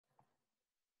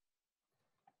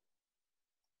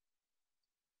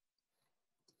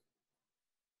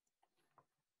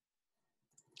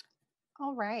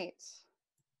All right.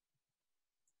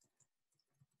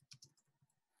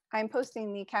 I'm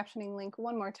posting the captioning link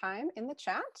one more time in the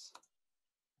chat.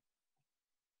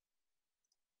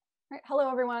 All right,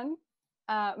 hello everyone.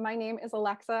 My name is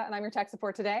Alexa and I'm your tech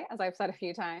support today, as I've said a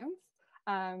few times.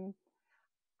 I'm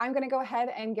gonna go ahead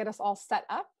and get us all set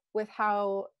up with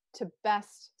how to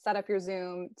best set up your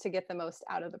Zoom to get the most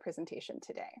out of the presentation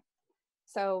today.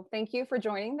 So thank you for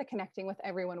joining the Connecting with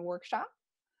Everyone workshop.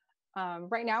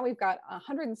 Right now we've got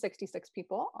 166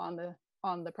 people on the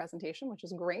presentation, which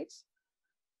is great.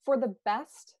 For the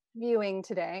best viewing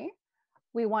today,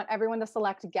 we want everyone to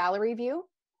select gallery view.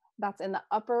 That's in the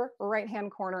upper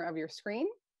right-hand corner of your screen.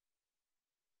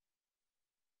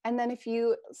 And then if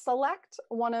you select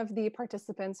one of the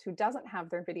participants who doesn't have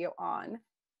their video on,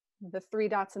 the three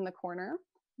dots in the corner,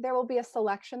 there will be a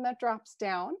selection that drops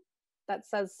down that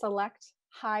says select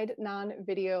hide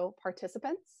non-video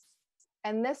participants.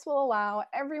 And this will allow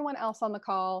everyone else on the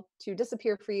call to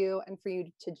disappear for you and for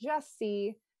you to just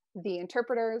see the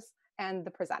interpreters and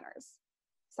the presenters.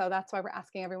 So that's why we're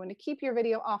asking everyone to keep your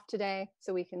video off today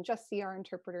so we can just see our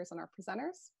interpreters and our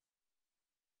presenters.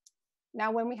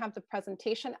 Now, when we have the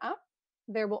presentation up,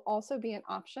 there will also be an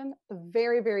option at the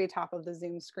very, very top of the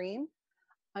Zoom screen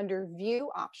under View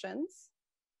Options,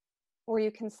 where you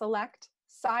can select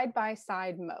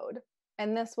side-by-side mode.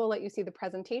 And this will let you see the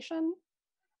presentation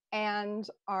and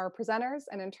our presenters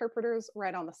and interpreters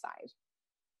right on the side.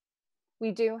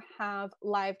 We do have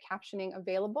live captioning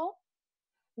available.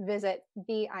 Visit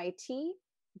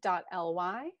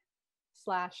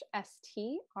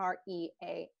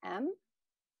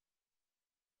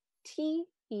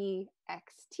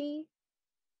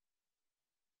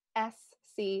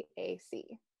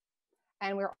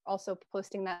And we're also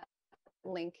posting that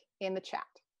link in the chat.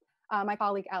 My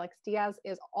colleague Alex Diaz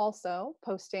is also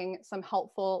posting some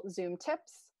helpful Zoom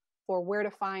tips for where to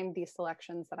find these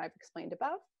selections that I've explained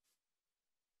above.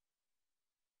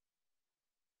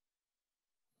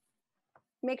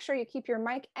 Make sure you keep your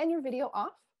mic and your video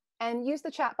off and use the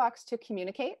chat box to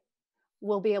communicate.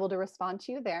 We'll be able to respond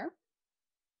to you there.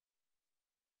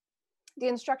 The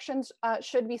instructions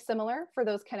should be similar for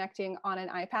those connecting on an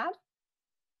iPad.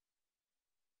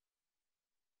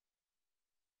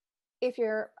 If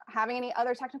you're having any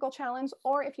other technical challenge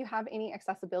or if you have any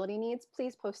accessibility needs,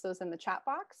 please post those in the chat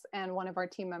box and one of our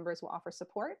team members will offer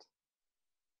support.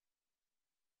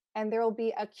 And there will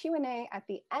be a Q&A at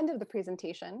the end of the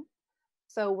presentation.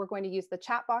 So we're going to use the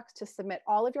chat box to submit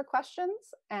all of your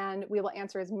questions and we will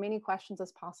answer as many questions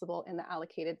as possible in the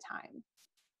allocated time.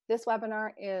 This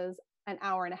webinar is an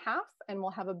hour and a half and we'll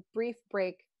have a brief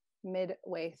break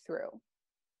midway through.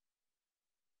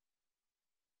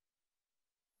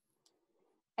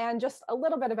 And just a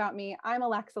little bit about me, I'm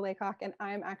Alexa Laycock and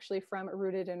I'm actually from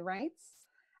Rooted in Rights.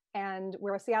 And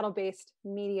we're a Seattle-based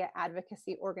media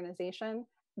advocacy organization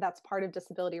that's part of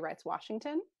Disability Rights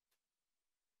Washington.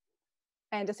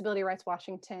 And Disability Rights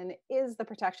Washington is the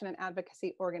protection and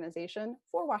advocacy organization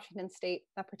for Washington State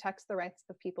that protects the rights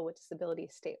of people with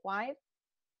disabilities statewide.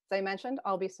 As I mentioned,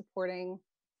 I'll be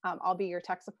your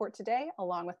tech support today,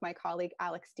 along with my colleague,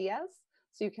 Alex Diaz.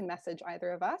 So you can message either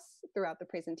of us throughout the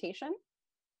presentation.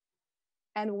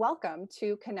 And welcome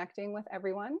to Connecting with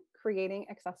Everyone, Creating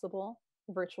Accessible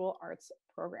Virtual Arts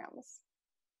Programs.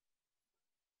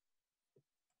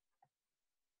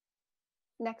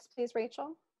 Next, please,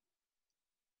 Rachel.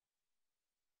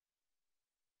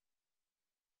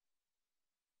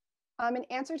 In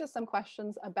answer to some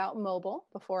questions about mobile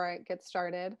before I get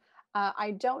started,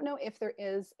 I don't know if there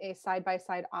is a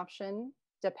side-by-side option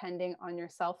depending on your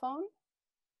cell phone.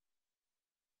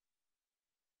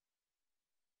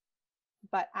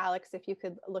 But Alex, if you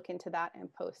could look into that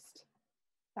and post,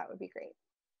 that would be great.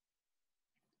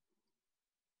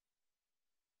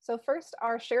 So first,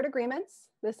 our shared agreements.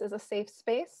 This is a safe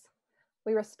space.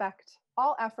 We respect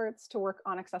all efforts to work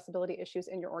on accessibility issues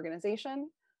in your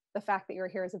organization. The fact that you're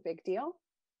here is a big deal.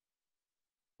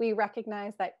 We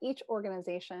recognize that each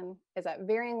organization is at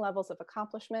varying levels of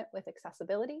accomplishment with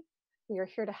accessibility. We are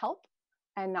here to help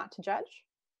and not to judge.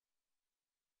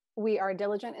 We are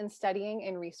diligent in studying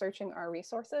and researching our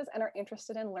resources and are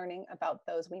interested in learning about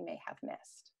those we may have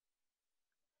missed.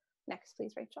 Next,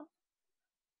 please, Rachel.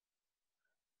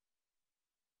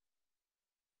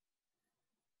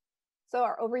 So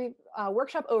our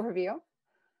workshop overview.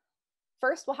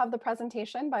 First, we'll have the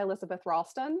presentation by Elizabeth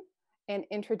Ralston, an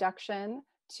introduction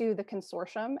to the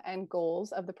consortium and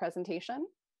goals of the presentation.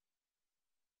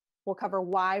 We'll cover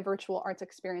why virtual arts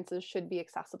experiences should be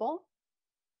accessible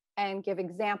and give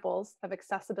examples of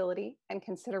accessibility and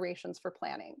considerations for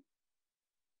planning.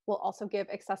 We'll also give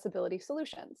accessibility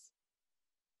solutions.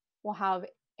 We'll have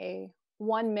a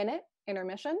 1-minute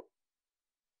intermission,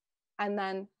 and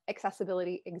then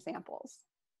accessibility examples.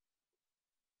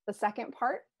 The second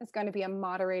part is going to be a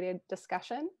moderated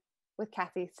discussion with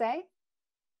Kathy Hsieh,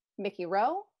 Mickey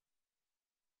Rowe,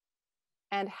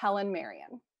 and Helen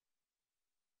Marion.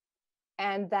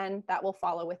 And then that will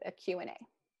follow with a Q&A.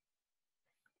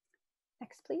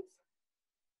 Next, please.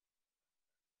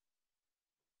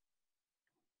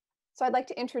 So I'd like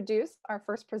to introduce our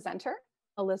first presenter,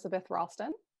 Elizabeth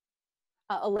Ralston.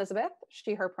 Elizabeth,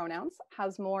 she, her pronouns,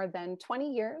 has more than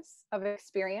 20 years of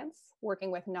experience working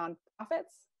with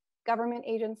nonprofits, government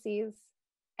agencies,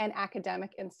 and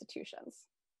academic institutions.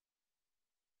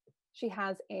 She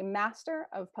has a Master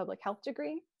of Public Health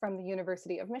degree from the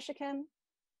University of Michigan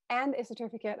and a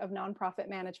Certificate of Nonprofit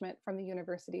Management from the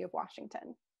University of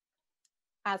Washington.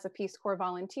 As a Peace Corps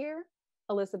volunteer,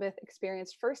 Elizabeth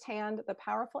experienced firsthand the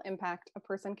powerful impact a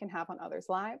person can have on others'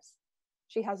 lives.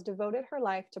 She has devoted her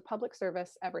life to public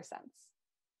service ever since.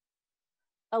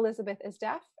 Elizabeth is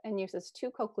deaf and uses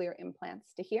 2 cochlear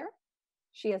implants to hear.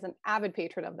 She is an avid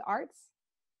patron of the arts.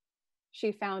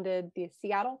 She founded the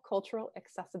Seattle Cultural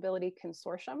Accessibility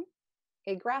Consortium,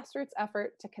 a grassroots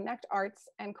effort to connect arts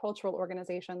and cultural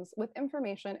organizations with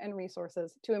information and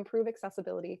resources to improve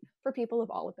accessibility for people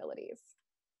of all abilities.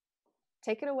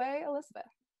 Take it away, Elizabeth.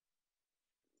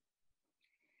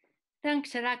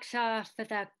 Thanks, Alexa, for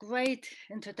that great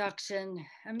introduction.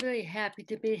 I'm really happy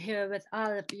to be here with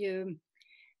all of you.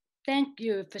 Thank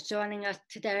you for joining us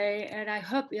today, and I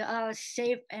hope you're all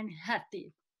safe and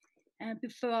healthy. And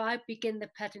before I begin the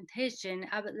presentation,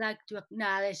 I would like to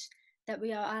acknowledge that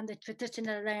we are on the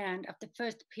traditional land of the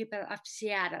first people of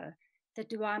Seattle, the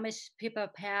Duwamish people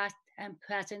past and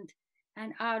present,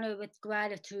 and honor with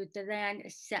gratitude the land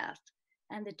itself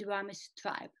and the Duwamish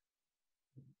tribe.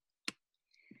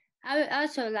 I would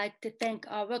also like to thank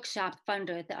our workshop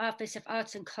funder, the Office of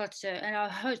Arts and Culture, and our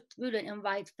host, Ruta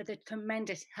Invite, for the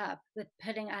tremendous help with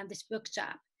putting on this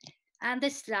workshop. On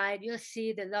this slide, you'll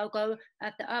see the logo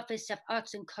of the Office of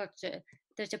Arts and Culture.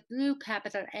 There's a blue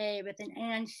capital A with an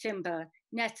and symbol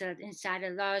nestled inside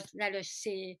a large letter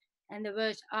C, and the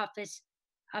words Office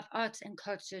of Arts and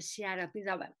Culture, Seattle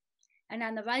below it. And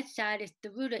on the right side is the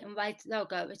Ruta Invite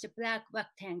logo. It's a black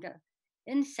rectangle.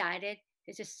 Inside it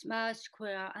is a small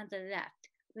square on the left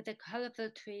with a colorful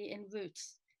tree and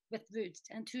roots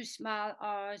and 2 small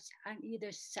R's on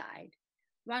either side.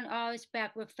 One R is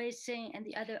backward facing and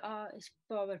the other R is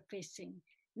forward facing.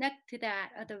 Next to that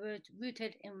are the words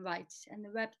Rooted in Rights and the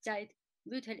website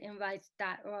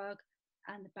rootedinrights.org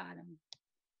on the bottom.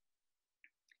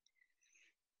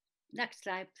 Next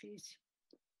slide, please.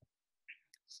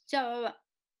 So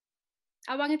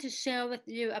I wanted to share with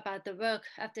you about the work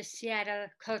of the Seattle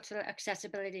Cultural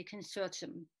Accessibility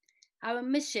Consortium. Our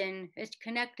mission is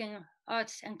connecting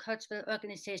arts and cultural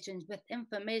organizations with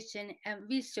information and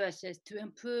resources to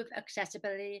improve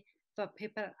accessibility for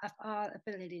people of all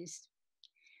abilities.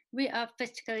 We are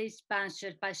fiscally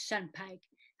sponsored by Sunpike.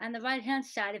 On the right-hand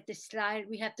side of this slide,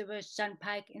 we have the word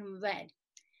Sunpike in red.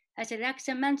 As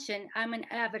Alexa mentioned, I'm an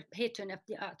avid patron of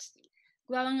the arts.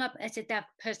 Growing up as a deaf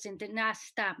person did not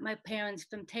stop my parents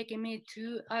from taking me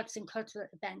to arts and cultural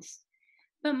events,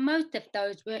 but most of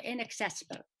those were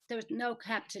inaccessible. There was no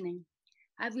captioning.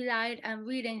 I relied on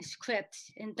reading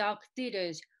scripts in dark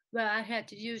theaters where I had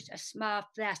to use a small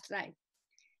flashlight.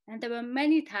 And there were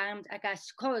many times I got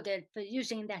scolded for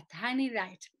using that tiny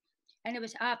light, and it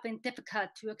was often difficult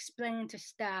to explain to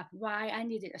staff why I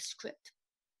needed a script.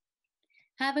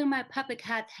 Having my public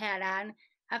health hat on,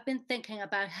 I've been thinking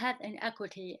about health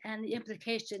inequity and the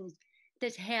implications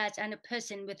this has on a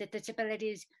person with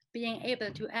disabilities being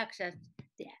able to access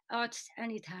the arts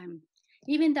anytime.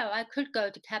 Even though I could go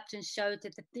to captain shows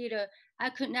at the theater, I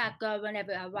could not go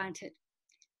whenever I wanted.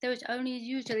 There was only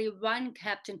usually one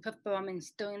captain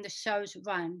performance during the show's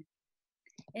run.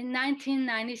 In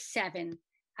 1997,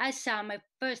 I saw my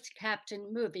first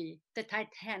captain movie, The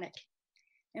Titanic.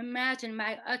 Imagine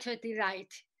my utter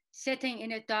delight sitting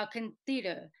in a darkened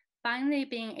theater, finally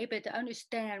being able to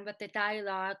understand what the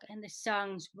dialogue and the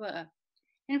songs were.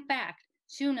 In fact,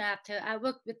 soon after, I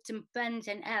worked with some friends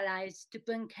and allies to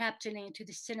bring captioning to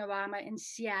the Cinerama in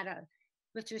Seattle,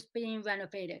 which was being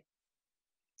renovated.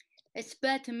 It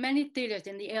spread to many theaters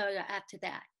in the area after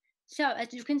that. So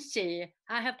as you can see,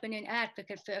 I have been an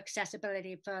advocate for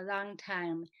accessibility for a long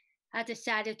time. I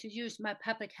decided to use my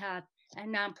public health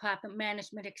and nonprofit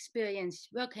management experience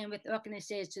working with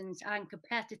organizations on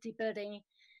capacity building,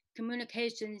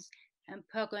 communications, and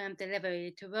program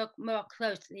delivery to work more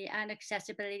closely on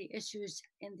accessibility issues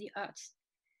in the arts.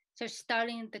 So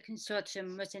starting the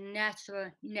consortium was a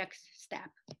natural next step.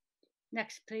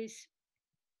 Next, please.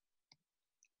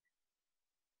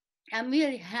 I'm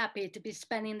really happy to be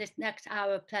spending this next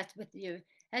hour plus with you.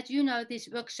 As you know, these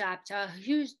workshops are a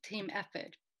huge team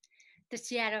effort. The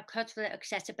Seattle Cultural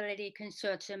Accessibility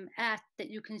Consortium asks that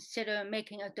you consider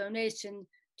making a donation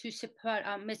to support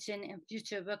our mission in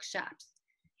future workshops.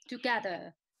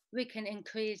 Together, we can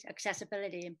increase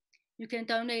accessibility. You can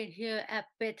donate here at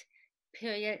bit.ly/SCAC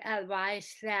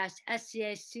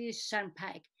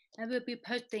Sunpike, and we'll be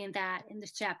posting that in the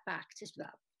chat box as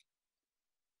well.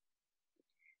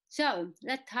 So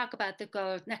let's talk about the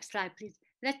goals. Next slide, please.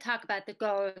 Let's talk about the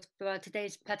goals for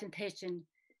today's presentation.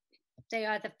 They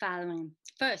are the following.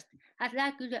 First, I'd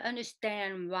like you to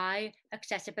understand why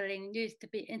accessibility needs to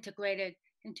be integrated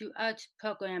into arts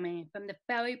programming from the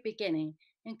very beginning,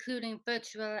 including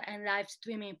virtual and live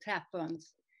streaming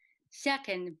platforms.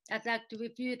 Second, I'd like to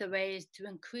review the ways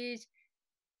to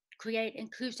create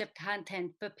inclusive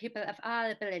content for people of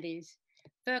all abilities.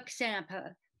 For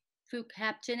example, through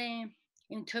captioning,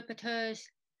 interpreters,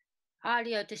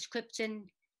 audio description,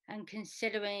 and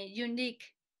considering unique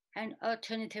and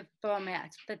alternative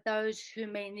formats for those who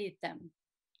may need them.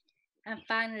 And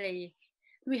finally,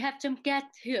 we have some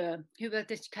guests here who will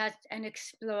discuss and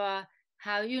explore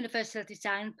how universal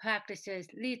design practices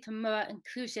lead to more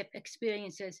inclusive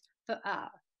experiences for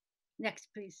all. Next,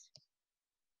 please.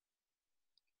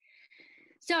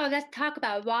 So let's talk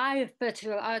about why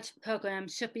virtual arts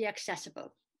programs should be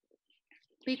accessible.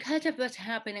 Because of what's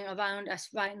happening around us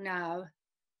right now,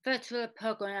 virtual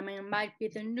programming might be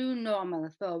the new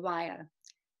normal for a while.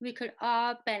 We could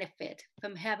all benefit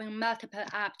from having multiple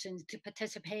options to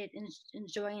participate in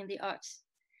enjoying the arts.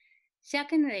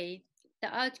 Secondly, the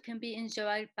arts can be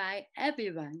enjoyed by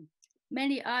everyone.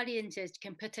 Many audiences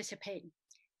can participate.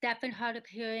 Deaf and hard of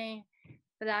hearing,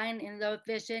 blind and low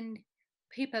vision,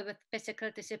 people with physical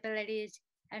disabilities,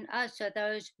 and also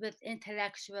those with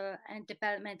intellectual and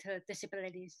developmental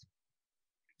disabilities.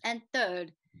 And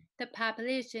third, the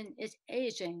population is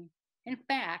aging. In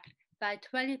fact, by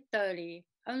 2030,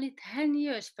 only 10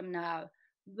 years from now,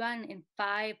 1 in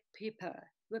 5 people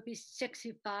will be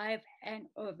 65 and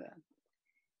over.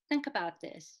 Think about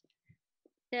this.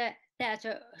 There's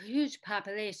a huge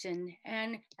population,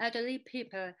 and elderly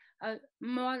people are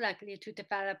more likely to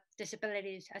develop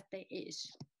disabilities as they age.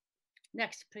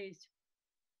 Next, please.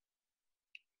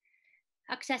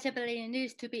 Accessibility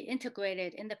needs to be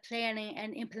integrated in the planning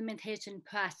and implementation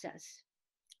process.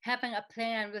 Having a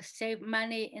plan will save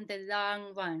money in the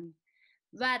long run,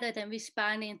 rather than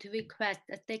responding to requests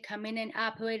as they come in and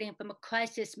operating from a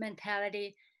crisis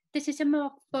mentality. This is a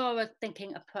more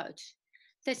forward-thinking approach.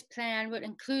 This plan would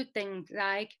include things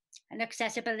like an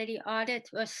accessibility audit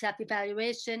or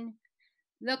self-evaluation,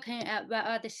 looking at where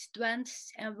are the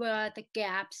strengths and where are the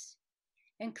gaps,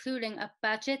 including a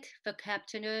budget for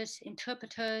captioners,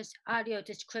 interpreters, audio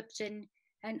description,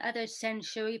 and other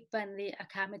sensory-friendly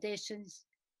accommodations,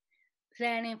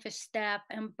 planning for staff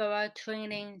and board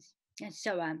trainings, and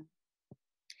so on.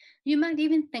 You might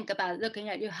even think about looking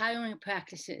at your hiring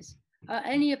practices. Are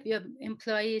any of your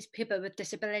employees people with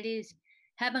disabilities?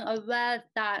 Having a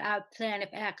well-thought-out plan of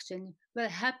action will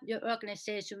help your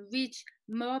organization reach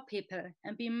more people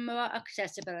and be more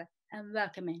accessible and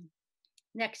welcoming.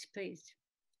 Next, please.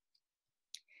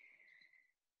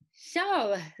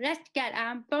 So let's get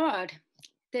on board.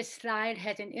 This slide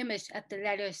has an image of the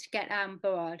letters "Get on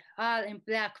board," all in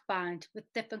black font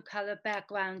with different color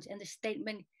backgrounds, and the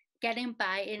statement "Getting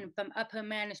buy-in from upper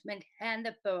management and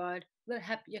the board will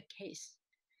help your case."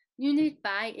 You need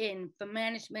buy-in from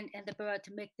management and the board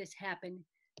to make this happen.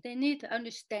 They need to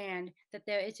understand that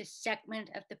there is a segment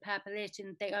of the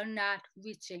population they are not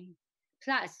reaching.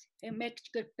 Plus, it makes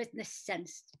good business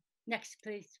sense. Next,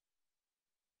 please.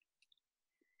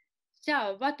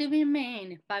 So, what do we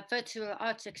mean by virtual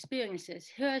arts experiences?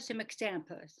 Here are some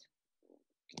examples.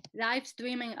 Live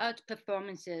streaming art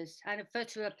performances on a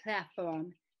virtual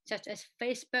platform, such as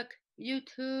Facebook,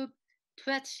 YouTube,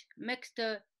 Twitch,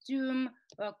 Mixer, Zoom,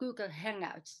 or Google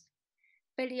Hangouts.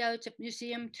 Videos of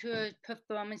museum tours,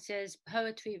 performances,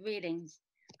 poetry readings,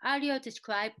 audio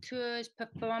described tours,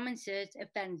 performances,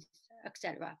 events,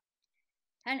 etc.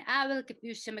 And I will give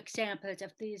you some examples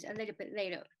of these a little bit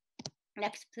later.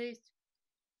 Next, please.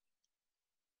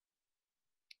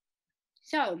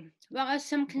 So, what are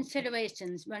some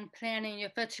considerations when planning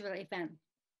your virtual event?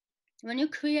 When you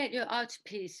create your arts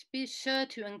piece, be sure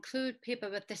to include people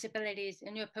with disabilities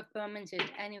in your performances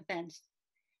and events.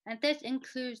 And this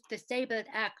includes disabled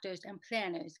actors and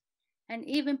planners, and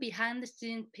even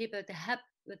behind-the-scenes people to help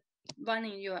with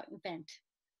running your event.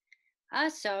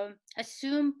 Also,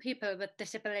 assume people with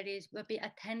disabilities will be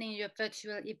attending your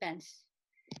virtual events.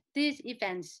 These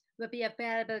events will be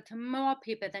available to more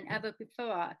people than ever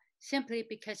before, simply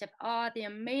because of all the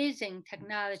amazing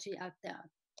technology out there.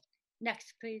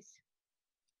 Next, please.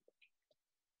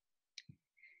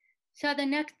 So the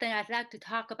next thing I'd like to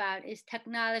talk about is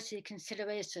technology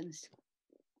considerations.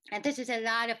 And this is a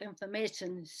lot of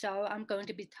information, so I'm going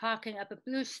to be talking up a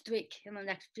blue streak in the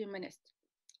next few minutes.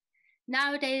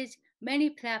 Nowadays, many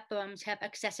platforms have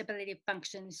accessibility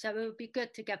functions, so it would be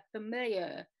good to get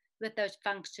familiar with those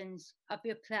functions of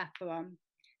your platform,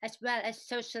 as well as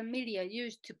social media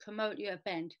used to promote your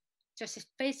event, such as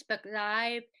Facebook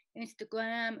Live,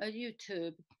 Instagram, or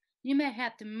YouTube. You may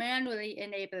have to manually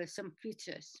enable some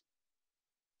features.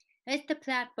 Is the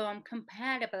platform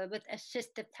compatible with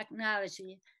assistive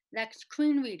technology like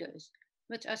screen readers,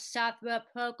 which are software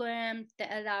programs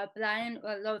that allow blind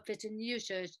or low vision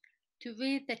users to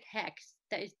read the text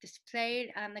that is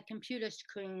displayed on the computer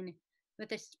screen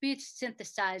with a speech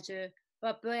synthesizer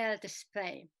or braille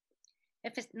display?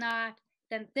 If it's not,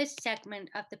 then this segment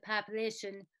of the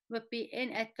population would be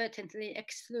inadvertently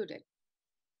excluded.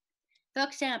 For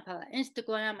example,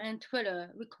 Instagram and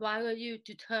Twitter require you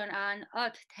to turn on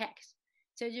alt text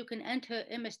so you can enter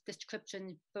image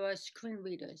descriptions for screen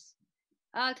readers.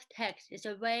 Alt text is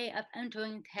a way of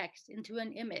entering text into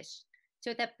an image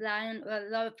so that blind or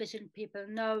low vision people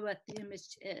know what the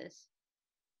image is.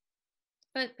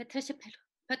 For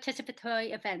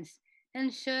participatory events,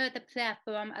 ensure the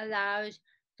platform allows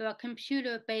for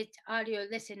computer-based audio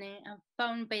listening and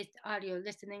phone-based audio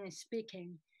listening and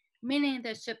speaking, meaning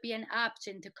there should be an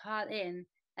option to call in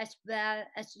as well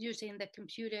as using the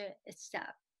computer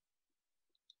itself.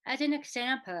 As an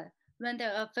example, when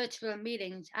there are virtual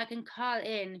meetings, I can call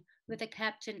in with a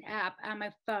caption app on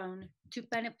my phone to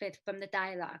benefit from the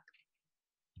dialogue.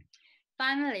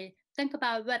 Finally, think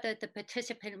about whether the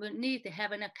participant will need to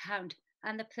have an account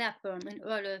on the platform in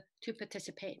order to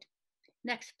participate.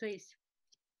 Next, please.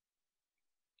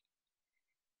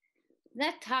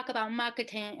 Let's talk about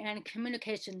marketing and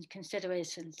communication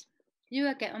considerations. You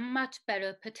will get a much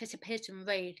better participation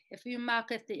rate if you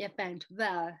market the event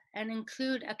well and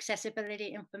include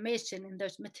accessibility information in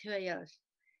those materials.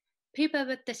 People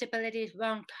with disabilities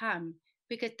won't come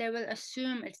because they will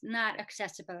assume it's not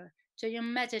accessible, so your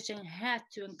messaging has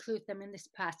to include them in this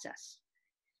process.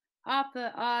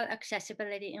 Offer all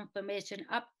accessibility information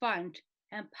upfront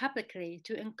and publicly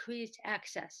to increase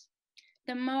access.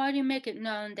 The more you make it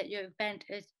known that your event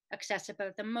is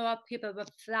accessible, the more people will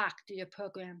flock to your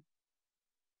program.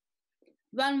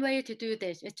 One way to do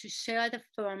this is to share the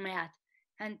format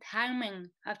and timing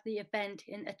of the event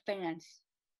in advance.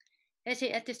 Is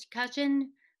it a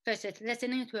discussion versus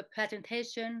listening to a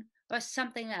presentation or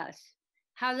something else?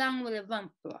 How long will it run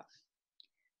for?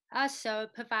 Also,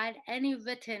 provide any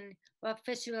written or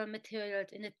visual materials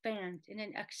in advance in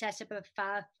an accessible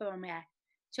file format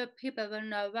so people will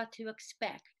know what to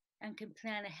expect and can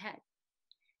plan ahead.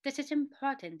 This is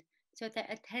important so that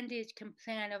attendees can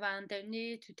plan around their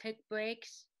need to take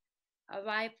breaks,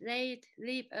 arrive late,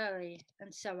 leave early,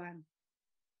 and so on.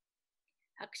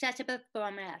 Accessible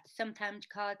formats, sometimes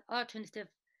called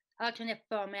alternate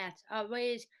formats, are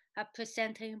ways of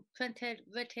presenting printed,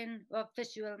 written, or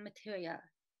visual material.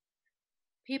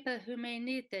 People who may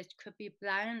need this could be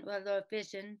blind or low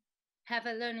vision, have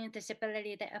a learning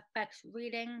disability that affects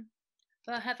reading,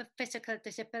 or have a physical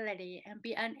disability and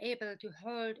be unable to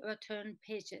hold or turn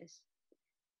pages.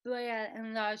 Braille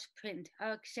and large print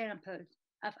are examples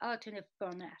of alternate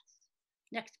formats.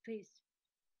 Next, please.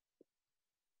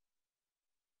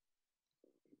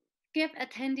 Give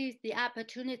attendees the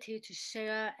opportunity to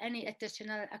share any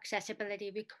additional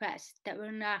accessibility requests that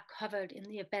were not covered in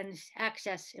the event's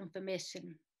access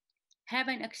information. Have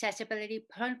an accessibility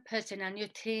point person on your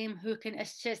team who can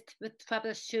assist with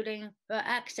troubleshooting or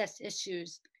access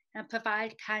issues and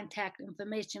provide contact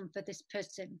information for this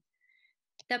person.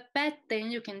 The best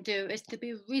thing you can do is to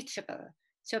be reachable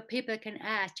so people can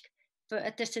ask for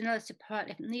additional support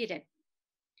if needed.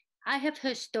 I have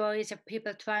heard stories of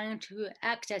people trying to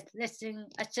access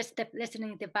assistive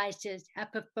listening devices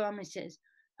at performances,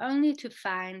 only to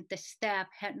find the staff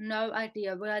had no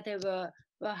idea where they were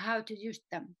or how to use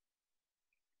them.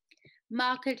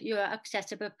 Market your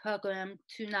accessible program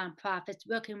to nonprofits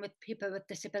working with people with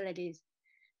disabilities.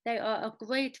 They are a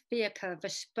great vehicle for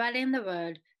spreading the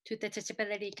word to the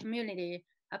disability community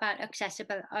about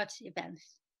accessible arts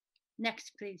events.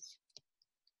 Next, please.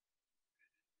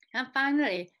 And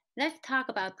finally, let's talk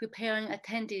about preparing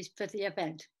attendees for the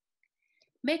event.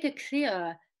 Make it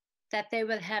clear that they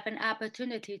will have an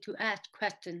opportunity to ask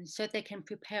questions so they can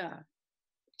prepare.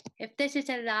 If this is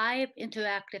a live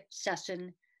interactive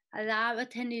session, allow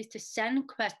attendees to send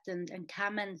questions and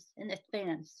comments in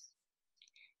advance.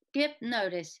 Give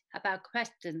notice about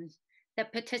questions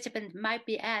that participants might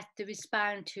be asked to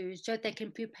respond to so they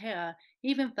can prepare,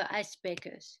 even for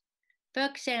icebreakers. For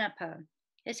example,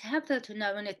 it's helpful to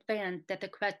know in advance that the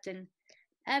question,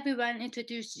 "Everyone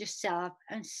introduce yourself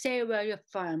and say where you're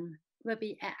from," will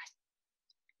be asked.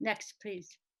 Next,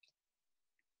 please.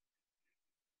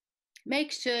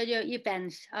 Make sure your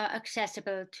events are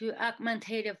accessible to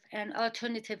augmentative and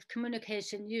alternative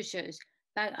communication users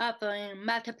by offering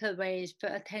multiple ways for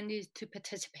attendees to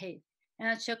participate,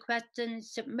 answer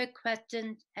questions, submit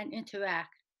questions, and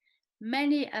interact.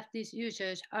 Many of these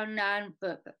users are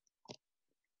nonverbal.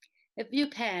 If you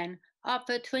can,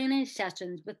 offer training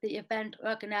sessions with the event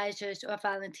organizers or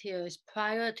volunteers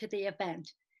prior to the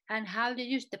event on how to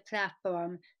use the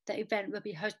platform the event will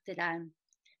be hosted on.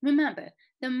 Remember,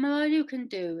 the more you can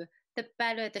do, the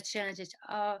better the chances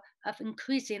are of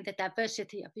increasing the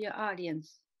diversity of your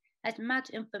audience. As much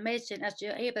information as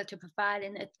you're able to provide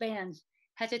in advance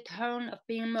has a tone of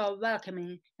being more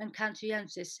welcoming and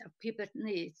conscientious of people's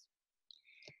needs.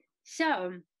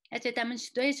 So, as a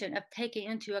demonstration of taking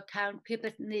into account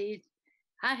people's needs,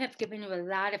 I have given you a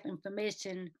lot of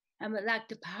information and would like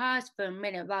to pause for a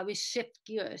minute while we shift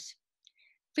gears.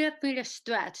 Feel free to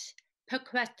stretch, put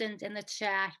questions in the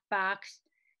chat box,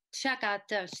 check out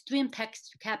the stream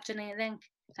text captioning link,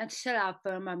 and chill out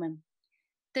for a moment.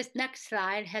 This next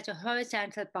slide has a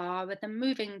horizontal bar with a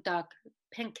moving dark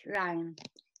pink line.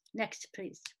 Next,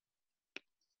 please.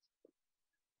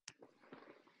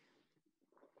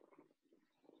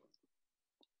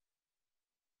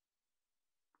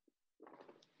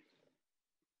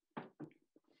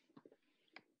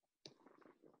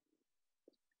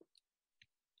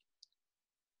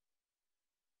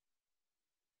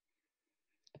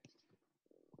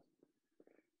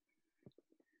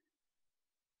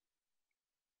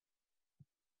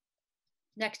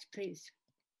 Next, please.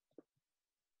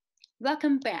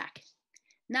 Welcome back.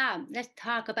 Now, let's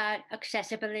talk about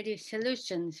accessibility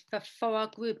solutions for 4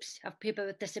 groups of people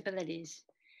with disabilities.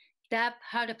 Deaf,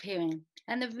 hard of hearing.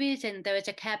 And the reason there is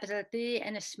a capital D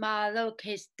and a small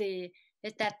lowercase d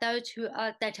is that those who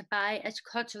identify as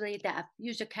culturally deaf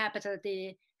use a capital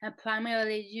D and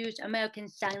primarily use American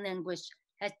Sign Language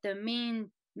as their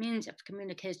means of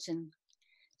communication.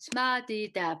 Small d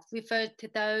deaf refers to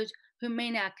those who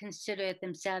may not consider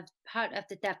themselves part of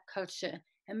the deaf culture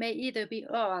and may either be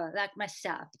oral, like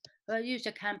myself, or use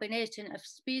a combination of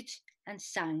speech and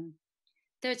sign.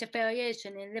 There's a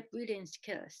variation in lip reading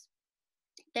skills.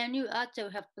 Then you also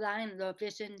have blind, low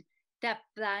vision, deaf,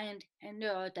 blind, and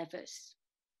neurodiverse.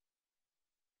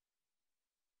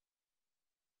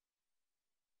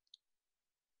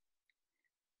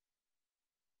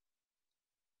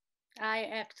 I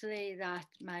actually lost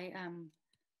my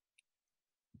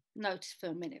notes for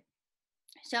a minute.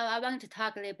 So I wanted to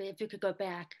talk a little bit, if you could go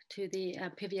back to the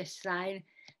previous slide.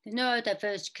 The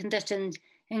neurodiverse conditions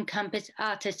encompass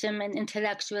autism and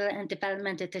intellectual and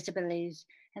developmental disabilities.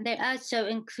 And they also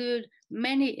include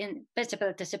many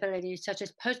invisible disabilities, such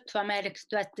as post-traumatic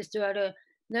stress disorder,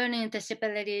 learning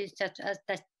disabilities such as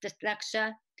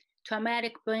dyslexia,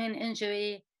 traumatic brain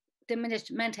injury,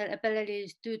 diminished mental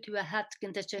abilities due to a health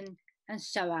condition, and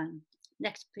so on.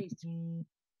 Next, please.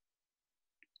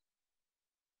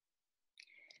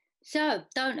 So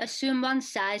don't assume one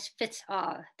size fits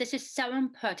all. This is so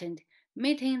important.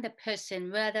 Meeting the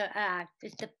person where they're at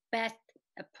is the best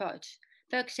approach.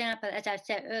 For example, as I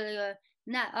said earlier,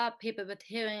 not all people with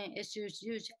hearing issues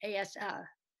use ASL.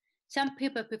 Some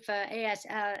people prefer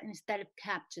ASL instead of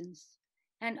captions,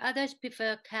 and others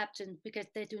prefer captions because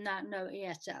they do not know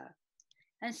ASL.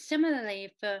 And similarly,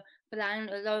 for blind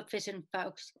or low vision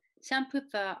folks, some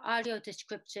prefer audio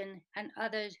description and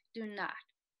others do not.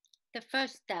 The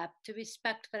first step to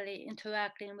respectfully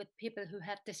interacting with people who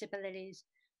have disabilities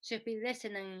should be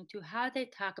listening to how they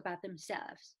talk about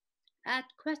themselves. Ask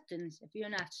questions if you're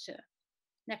not sure.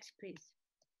 Next, please.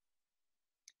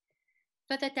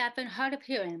 For the deaf and hard of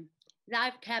hearing,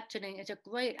 live captioning is a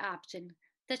great option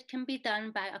that can be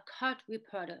done by a CART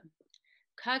reporter.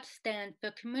 CART stands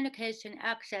for Communication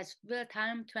Access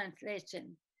Real-Time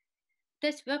Translation.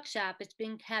 This workshop is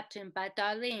being captioned by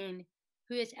Darlene,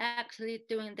 who is actually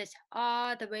doing this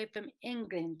all the way from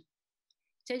England.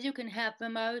 So you can have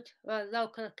remote or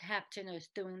local captioners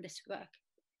doing this work.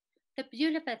 The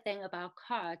beautiful thing about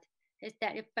CART is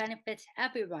that it benefits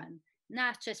everyone,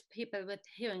 not just people with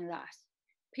hearing loss,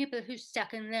 people whose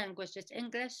second language is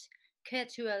English,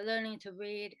 kids who are learning to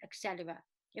read, etc.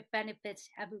 It benefits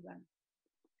everyone.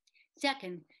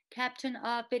 Second, caption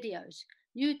all videos.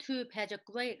 YouTube has a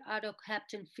great auto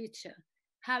caption feature.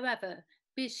 However,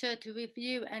 be sure to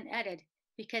review and edit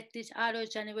because these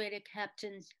auto-generated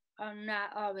captions are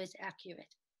not always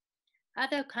accurate.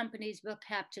 Other companies will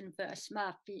caption for a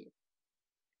small fee.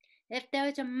 If there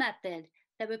is a method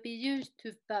that will be used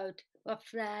to vote or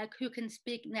flag who can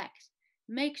speak next,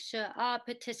 make sure all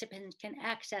participants can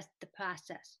access the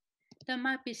process. There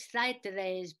might be slight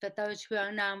delays for those who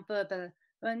are nonverbal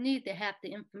or need to have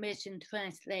the information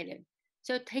translated,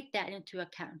 so take that into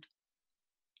account.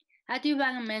 I do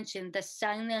want to mention that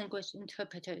sign language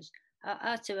interpreters are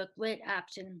also a great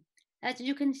option. As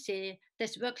you can see,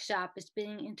 this workshop is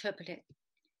being interpreted.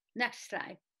 Next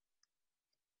slide.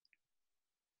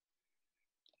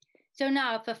 So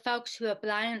now for folks who are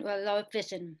blind or low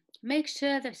vision, make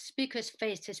sure the speaker's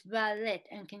face is well lit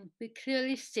and can be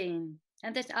clearly seen.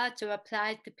 And this also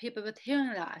applies to people with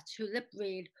hearing loss who lip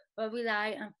read or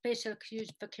rely on facial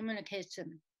cues for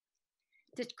communication.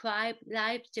 Describe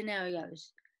live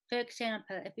scenarios. For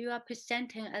example, if you are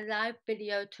presenting a live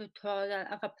video tutorial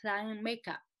of applying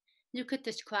makeup, you could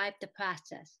describe the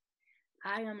process.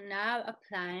 I am now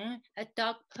applying a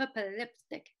dark purple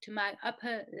lipstick to my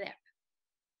upper lip.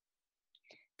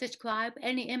 Describe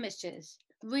any images.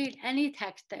 Read any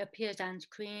text that appears on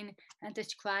screen and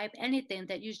describe anything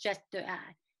that you gesture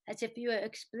at, as if you are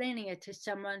explaining it to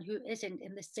someone who isn't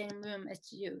in the same room as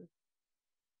you.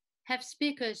 Have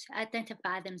speakers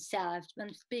identify themselves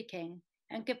when speaking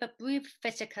and give a brief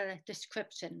physical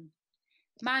description.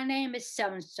 My name is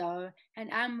so-and-so, and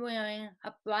I'm wearing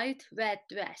a bright red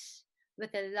dress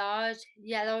with a large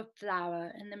yellow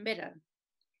flower in the middle.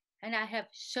 And I have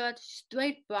short,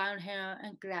 straight brown hair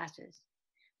and glasses.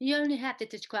 You only have to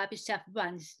describe yourself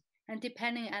once, and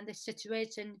depending on the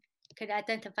situation, you can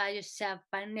identify yourself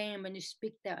by name when you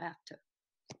speak thereafter.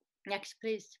 Next,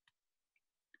 please.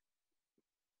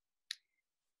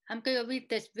 I'm going to read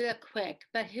this real quick,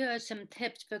 but here are some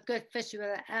tips for good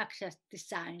visual access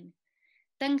design.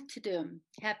 Things to do: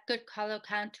 have good color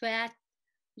contrast,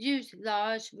 use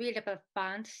large readable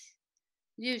fonts,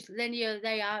 use linear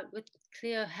layout with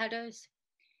clear headers,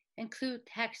 include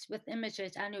text with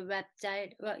images on your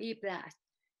website or e-blast,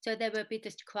 so they will be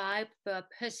described for a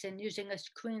person using a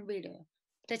screen reader.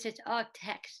 This is all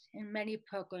text in many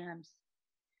programs.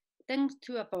 Things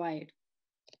to avoid: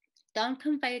 don't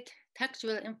convey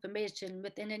textual information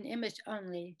within an image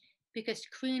only, because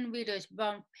screen readers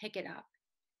won't pick it up.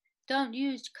 Don't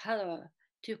use color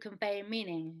to convey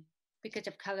meaning because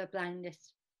of color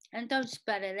blindness. And don't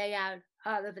spread a layout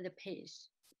all over the page.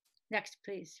 Next,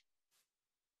 please.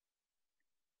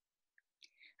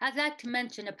 I'd like to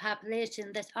mention a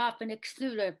population that's often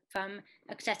excluded from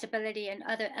accessibility and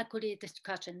other equity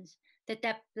discussions, the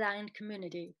deaf-blind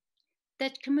community.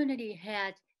 That community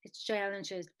has its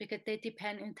challenges because they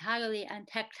depend entirely on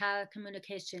tactile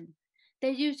communication.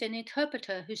 They use an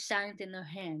interpreter who signs in their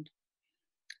hand.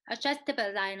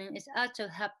 Adjustable lighting is also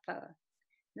helpful.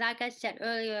 Like I said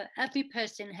earlier, every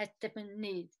person has different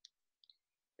needs.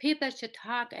 People should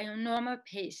talk at a normal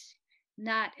pace,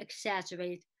 not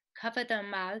exaggerate, cover their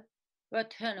mouth, or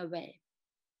turn away.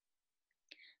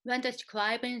 When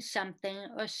describing something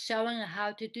or showing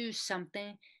how to do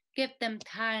something, give them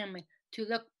time to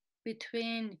look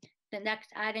between the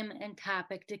next item and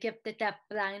topic to give the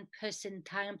deaf-blind person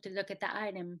time to look at the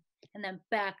item and then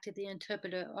back to the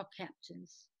interpreter or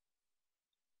captions.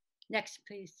 Next,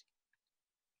 please.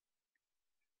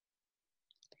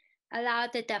 Allow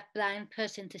the deaf-blind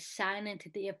person to sign into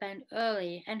the event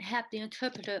early and have the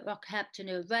interpreter or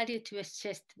captioner ready to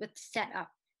assist with setup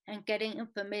and getting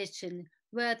information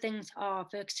where things are,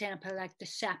 for example, like the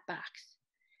chat box.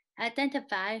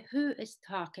 Identify who is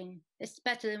talking,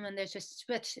 especially when there's a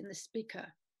switch in the speaker.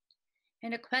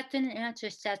 In a question and answer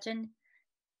session,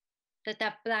 the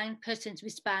deaf-blind person's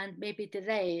response may be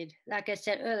delayed, like I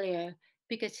said earlier,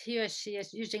 because he or she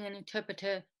is using an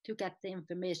interpreter to get the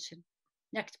information.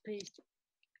 Next, please.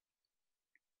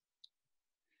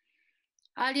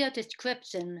 Audio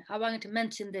description. I wanted to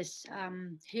mention this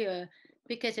here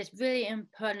because it's really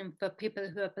important for people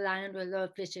who are blind or low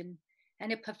vision,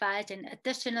 and it provides an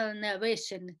additional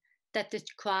narration that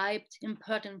describes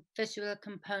important visual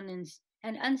components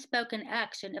and unspoken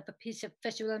action of a piece of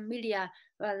visual media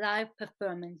or a live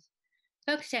performance.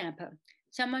 For example,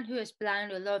 someone who is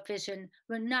blind or low vision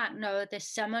will not know that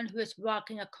someone who is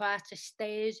walking across the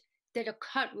stage did a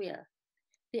cartwheel.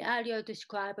 The audio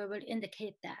describer will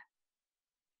indicate that.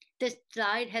 This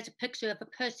slide has a picture of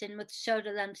a person with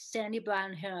shoulder-length sandy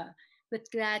brown hair, with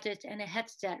glasses and a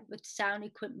headset with sound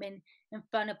equipment in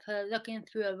front of her, looking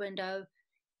through a window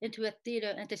into a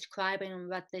theater and describing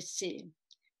what they see.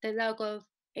 The logo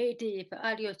AD for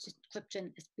audio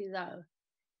description is below.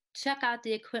 Check out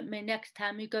the equipment next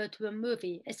time you go to a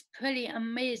movie. It's pretty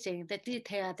amazing, the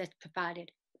detail that's provided.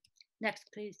 Next,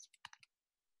 please.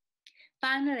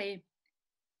 Finally,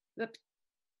 Oops.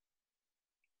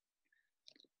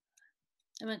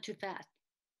 I went too fast.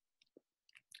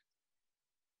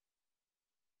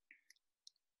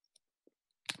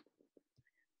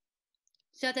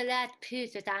 So the last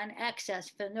piece is on access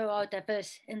for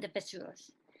neurodiverse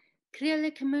individuals. Clearly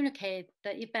communicate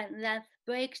the event length,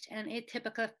 breaks, and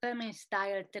atypical filming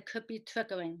style that could be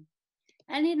triggering.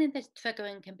 Any of this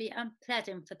triggering can be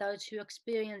unpleasant for those who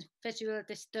experience visual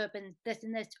disturbance,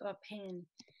 dizziness, or pain.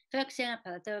 For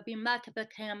example, there will be multiple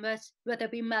cameras,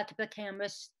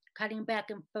 cutting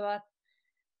back and forth,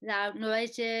 loud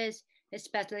noises,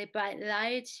 especially bright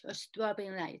lights or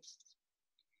strobing lights.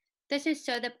 This is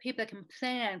so that people can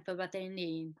plan for what they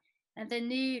need, and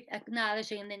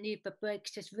acknowledging the need for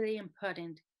breaks is really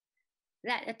important.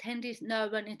 Let attendees know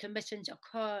when intermissions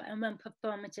occur and when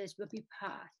performances will be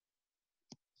paused.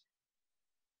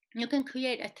 You can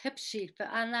create a tip sheet for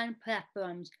online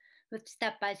platforms with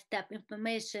step-by-step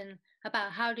information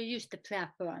about how to use the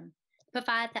platform.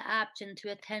 Provide the option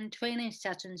to attend training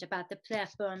sessions about the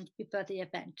platforms before the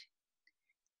event.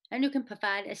 And you can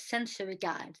provide a sensory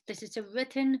guide. This is a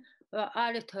written or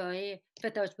auditory for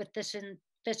those with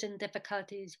vision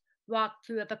difficulties,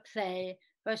 walkthrough of a play,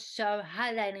 or show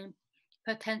highlighting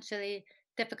potentially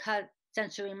difficult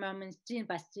sensory moments scene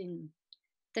by scene.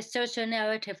 The social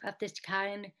narrative of this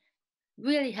kind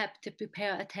really helps to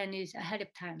prepare attendees ahead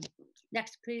of time.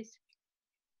 Next, please.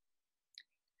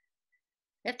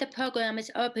 If the program is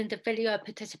open to video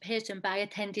participation by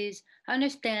attendees,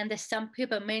 understand that some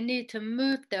people may need to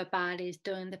move their bodies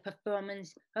during the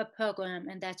performance or program,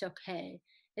 and that's okay.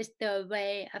 It's their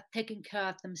way of taking care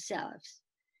of themselves.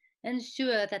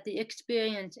 Ensure that the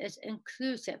experience is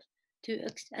inclusive to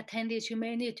attendees who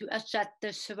may need to adjust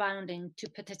their surroundings to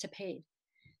participate.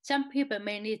 Some people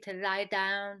may need to lie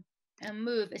down and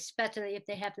move, especially if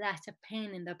they have lots of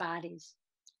pain in their bodies.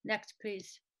 Next,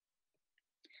 please.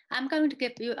 I'm going to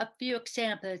give you a few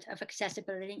examples of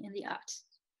accessibility in the arts.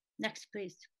 Next,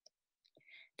 please.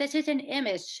 This is an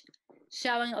image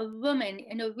showing a woman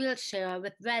in a wheelchair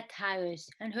with red tires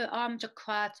and her arms are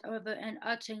crossed over and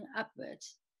arching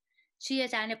upwards. She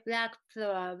is on a black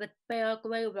floor with bare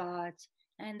gray rods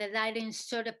and the lighting is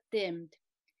sort of dimmed.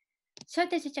 So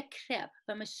this is a clip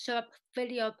from a short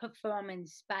video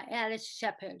performance by Alice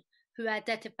Shepard, who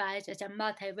identifies as a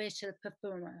multiracial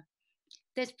performer.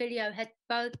 This video has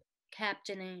both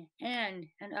captioning and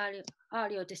an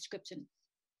audio description.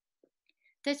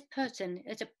 This performer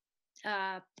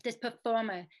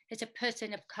is a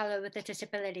person of color with a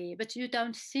disability, which you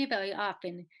don't see very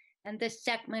often, and this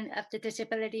segment of the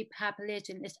disability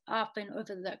population is often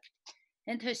overlooked.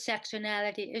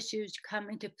 Intersectionality issues come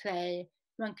into play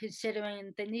when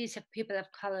considering the needs of people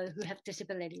of color who have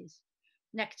disabilities.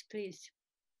 Next, please.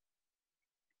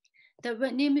 The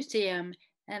Whitney Museum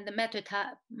and the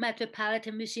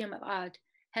Metropolitan Museum of Art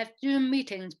have Zoom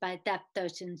meetings by deaf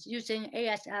docents using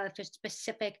ASL for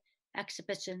specific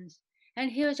exhibitions.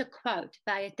 And here's a quote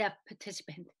by a deaf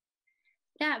participant.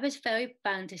 That was very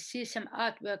fun to see some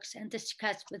artworks and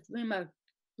discuss with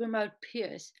remote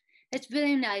peers. It's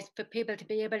really nice for people to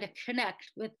be able to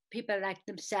connect with people like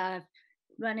themselves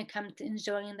when it comes to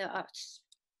enjoying the arts.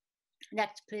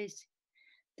 Next, please.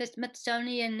 The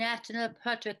Smithsonian National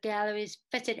Portrait Gallery's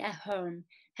Visit at Home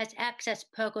has access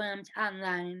programs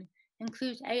online,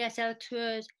 includes ASL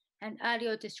tours and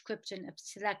audio description of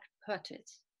select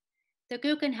portraits. The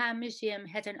Guggenheim Museum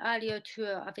has an audio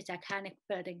tour of its iconic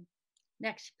building.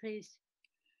 Next, please.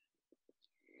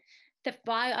 The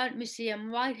Fine Art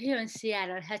Museum right here in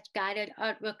Seattle has guided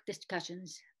artwork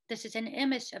discussions. This is an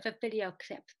image of a video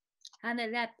clip. On the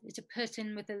left is a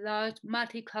person with a large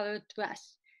multicolored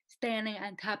dress standing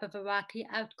on top of a rocky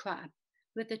outcrop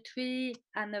with a tree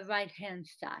on the right-hand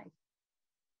side.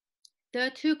 There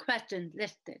are two questions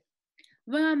listed.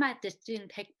 Where might this scene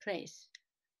take place?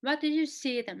 What do you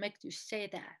see that makes you say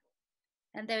that?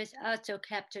 And there is also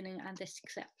captioning on this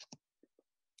clip.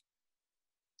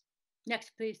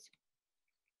 Next, please.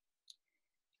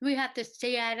 We have the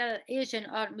Seattle Asian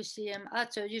Art Museum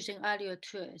also using audio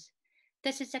tours.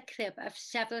 This is a clip of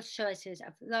several choices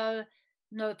of low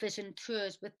no vision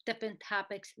tours with different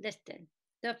topics listed.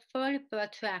 There are 44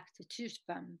 tracks to choose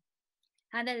from.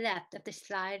 On the left of the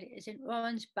slide is an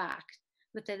orange box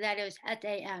with the letters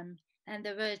SAM and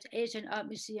the words Asian Art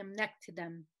Museum next to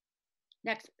them.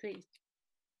 Next, please.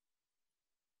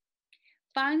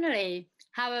 Finally,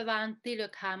 How Around Theater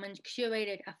Commons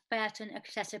curated a fashion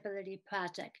accessibility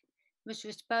project, which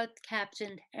was both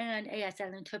captioned and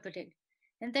ASL interpreted.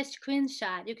 In this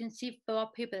screenshot, you can see 4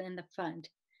 people in the front.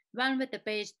 One with a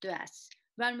beige dress,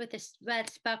 one with a red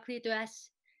sparkly dress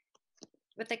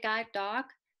with a guide dog,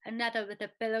 another with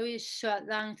a billowy short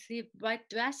long sleeve white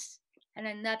dress, and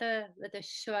another with a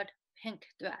short pink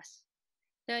dress.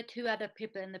 There are two other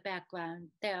people in the background.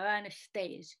 They are on a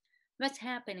stage. What's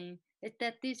happening is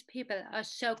that these people are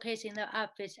showcasing their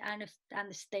outfits on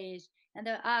the stage, and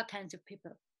there are all kinds of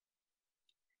people.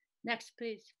 Next,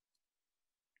 please.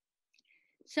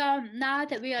 So now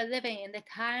that we are living in the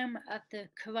time of the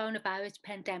coronavirus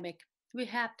pandemic, we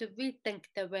have to rethink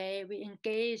the way we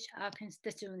engage our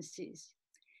constituencies.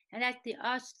 And as the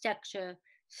arts sector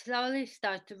slowly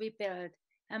starts to rebuild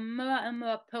and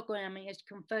more programming is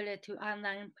converted to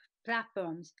online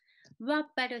platforms,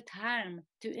 what better time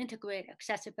to integrate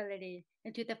accessibility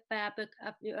into the fabric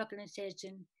of the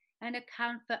organization and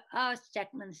account for all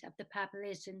segments of the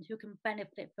population who can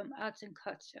benefit from arts and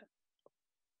culture.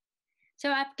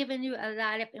 So I've given you a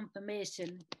lot of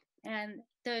information, and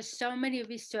there's so many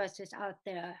resources out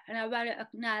there, and I want to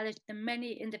acknowledge the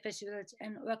many individuals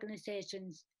and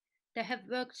organizations that have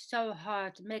worked so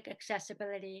hard to make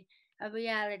accessibility a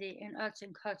reality in arts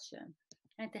and culture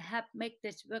and to help make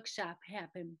this workshop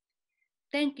happen.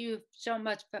 Thank you so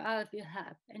much for all of your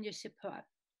help and your support.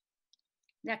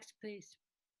 Next, please.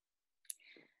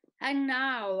 And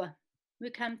now we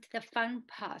come to the fun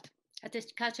part, a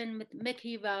discussion with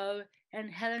Mickey Rowe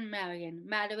and Helen Marion,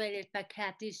 moderated by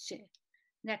Kathy Hsieh.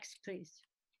 Next, please.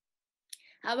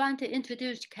 I want to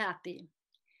introduce Kathy.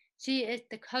 She is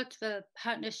the Cultural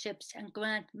Partnerships and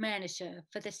Grant Manager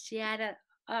for the Seattle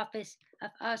Office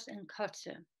of Arts and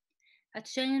Culture, a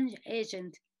change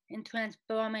agent in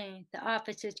transforming the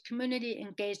office's community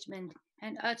engagement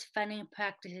and arts funding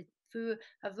practices through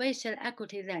a racial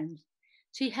equity lens.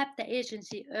 She helped the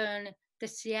agency earn the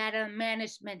Seattle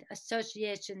Management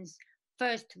Association's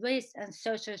first Race and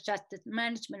Social Justice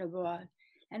Management Award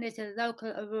and is a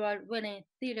local award-winning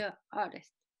theater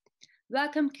artist.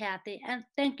 Welcome, Kathy, and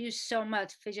thank you so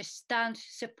much for your staunch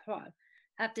support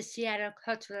of the Seattle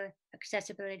Cultural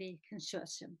Accessibility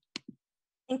Consortium.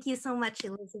 Thank you so much,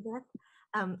 Elizabeth.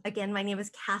 Again, my name is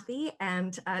Kathy,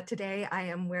 and today I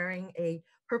am wearing a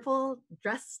purple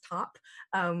dress top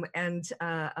and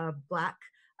a black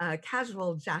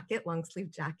casual jacket, long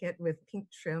sleeve jacket with pink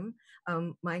trim.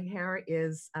 My hair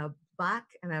is black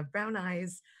and I have brown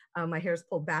eyes. My hair is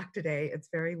pulled back today. It's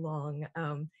very long,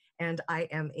 and I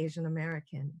am Asian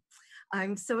American.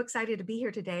 I'm so excited to be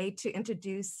here today to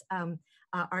introduce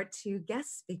our two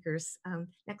guest speakers.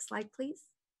 Next slide, please.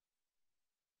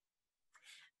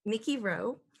 Mickey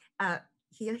Rowe,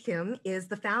 him is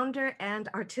the founder and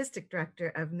artistic director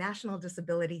of National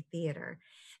Disability Theater.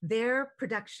 Their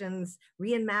productions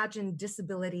reimagine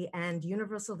disability and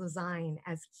universal design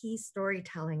as key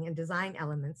storytelling and design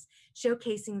elements,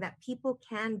 showcasing that people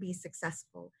can be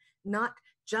successful, not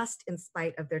just in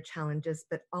spite of their challenges,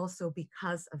 but also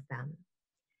because of them.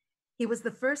 He was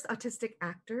the first autistic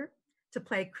actor to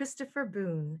play Christopher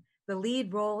Boone, the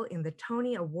lead role in the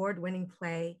Tony Award-winning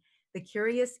play, The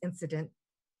Curious Incident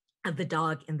of the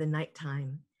Dog in the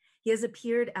Nighttime. He has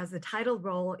appeared as the title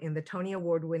role in the Tony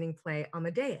Award-winning play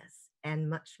Amadeus, and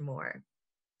much more.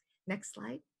 Next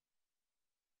slide.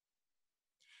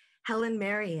 Helen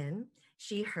Marion,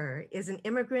 she, her, is an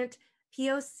immigrant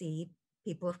POC,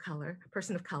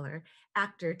 person of color,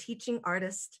 actor, teaching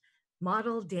artist,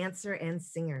 model, dancer, and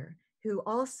singer, who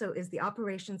also is the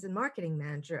operations and marketing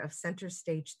manager of Center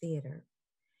Stage Theater.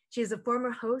 She is a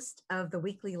former host of the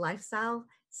weekly lifestyle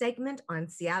segment on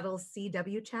Seattle's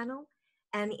CW channel,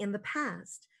 and in the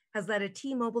past has led a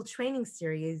T-Mobile training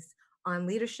series on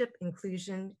leadership,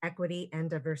 inclusion, equity, and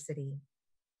diversity.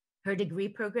 Her degree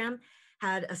program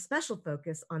had a special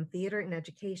focus on theater and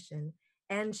education,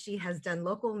 and she has done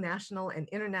local, national, and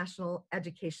international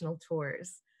educational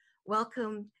tours.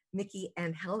 Welcome, Mickey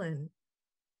and Helen.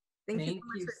 Thank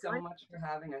you so much for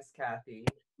having us, Kathy.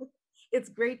 It's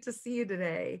great to see you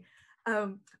today.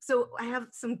 So I have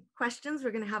some questions.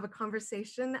 We're going to have a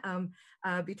conversation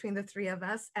between the three of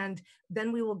us, and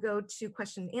then we will go to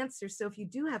question and answer. So if you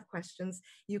do have questions,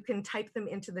 you can type them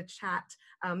into the chat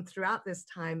throughout this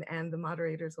time, and the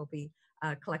moderators will be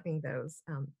collecting those.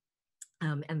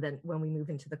 And then when we move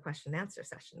into the question and answer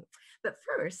session. But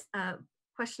first,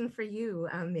 question for you,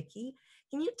 Mickey.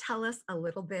 Can you tell us a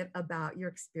little bit about your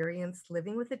experience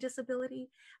living with a disability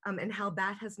and how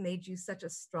that has made you such a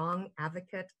strong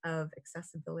advocate of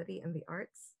accessibility in the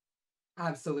arts?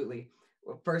 Absolutely.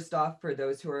 Well, first off, for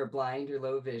those who are blind or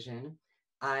low vision,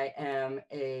 I am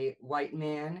a white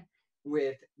man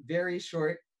with very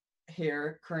short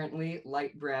hair, currently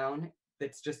light brown,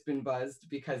 that's just been buzzed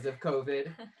because of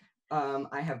COVID.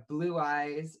 I have blue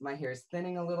eyes, my hair is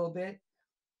thinning a little bit.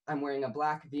 I'm wearing a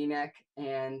black V-neck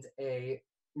and a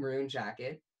maroon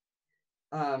jacket.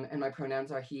 And my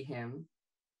pronouns are he, him.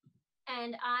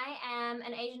 and I am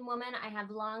an Asian woman. I have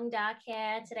long dark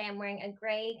hair. Today I'm wearing a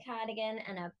gray cardigan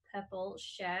and a purple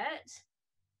shirt.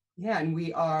 Yeah, and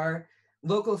we are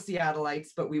local Seattleites,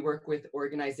 but we work with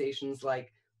organizations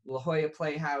like La Jolla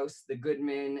Playhouse, the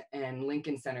Goodman, and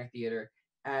Lincoln Center Theater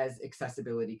as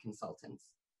accessibility consultants.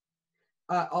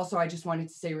 Also, I just wanted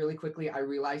to say really quickly, I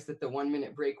realized that the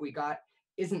 1-minute break we got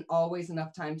isn't always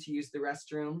enough time to use the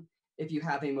restroom if you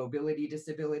have a mobility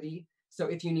disability. So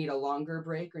if you need a longer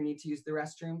break or need to use the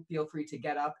restroom, feel free to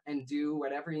get up and do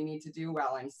whatever you need to do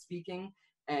while I'm speaking,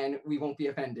 and we won't be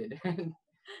offended.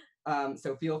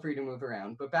 So feel free to move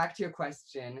around. But back to your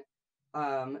question,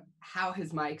 how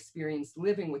has my experience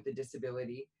living with the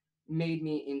disability made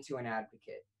me into an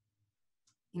advocate?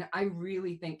 I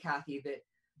really think, Kathy, that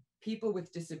people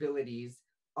with disabilities,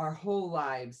 our whole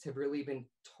lives have really been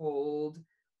told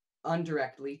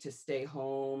indirectly to stay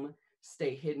home,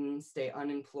 stay hidden, stay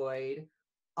unemployed.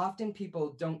 Often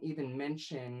people don't even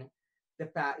mention the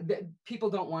fact that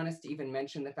people don't want us to even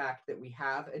mention the fact that we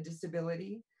have a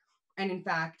disability. And in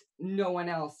fact, no one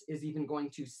else is even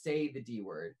going to say the D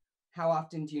word. How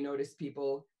often do you notice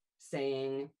people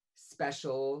saying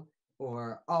special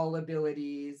or all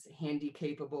abilities, handy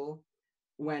capable,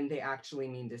 when they actually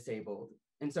mean disabled?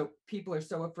 And so people are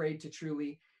so afraid to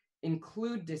truly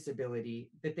include disability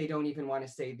that they don't even want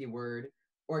to say the word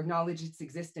or acknowledge its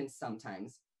existence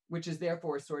sometimes, which is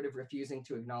therefore sort of refusing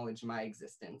to acknowledge my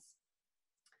existence.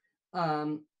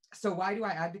 So why do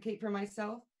I advocate for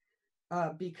myself?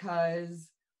 Because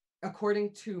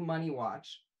according to Money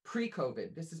Watch,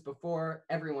 pre-COVID, this is before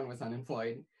everyone was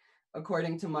unemployed,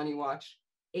 according to Money Watch,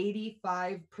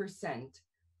 85%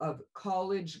 of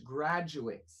college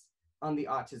graduates on the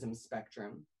autism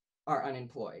spectrum are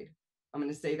unemployed. I'm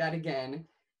going to say that again.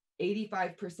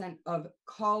 85% of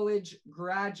college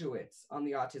graduates on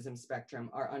the autism spectrum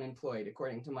are unemployed,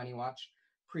 according to Money Watch,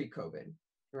 pre-COVID,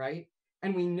 right?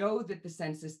 And we know that the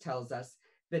census tells us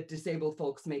that disabled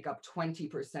folks make up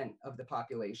 20% of the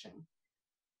population.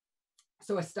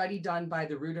 So a study done by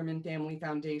the Ruderman Family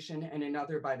Foundation and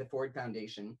another by the Ford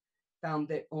Foundation found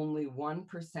that only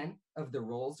 1% of the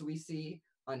roles we see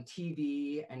on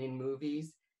TV and in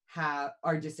movies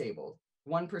are disabled.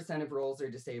 1% of roles are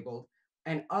disabled.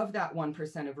 And of that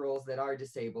 1% of roles that are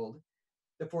disabled,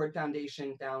 the Ford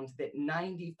Foundation found that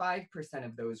 95%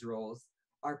 of those roles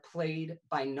are played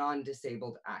by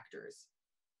non-disabled actors.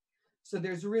 So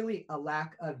there's really a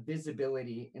lack of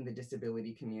visibility in the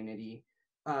disability community.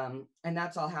 And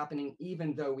that's all happening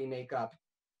even though we make up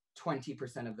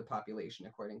 20% of the population,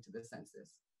 according to the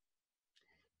census.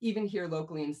 Even here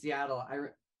locally in Seattle,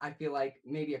 I feel like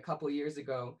maybe a couple years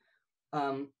ago,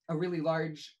 a really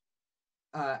large,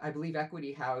 I believe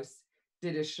Equity House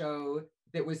did a show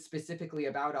that was specifically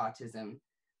about autism,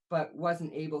 but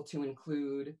wasn't able to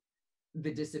include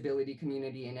the disability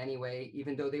community in any way,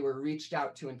 even though they were reached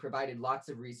out to and provided lots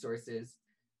of resources.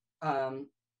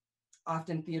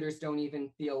 Often theaters don't even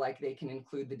feel like they can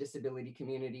include the disability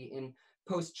community in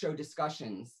post-show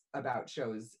discussions about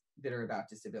shows that are about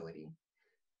disability.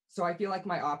 So I feel like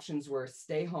my options were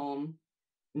stay home,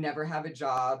 never have a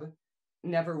job,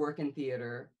 never work in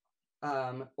theater,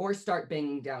 or start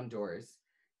banging down doors.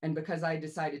 And because I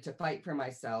decided to fight for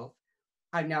myself,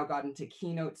 I've now gotten to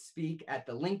keynote speak at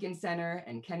the Lincoln Center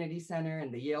and Kennedy Center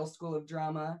and the Yale School of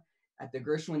Drama, at the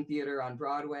Gershwin Theater on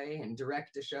Broadway, and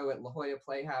direct a show at La Jolla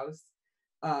Playhouse.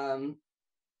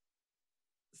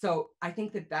 So I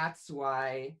think that that's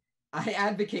why I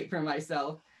advocate for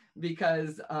myself,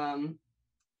 because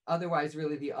otherwise,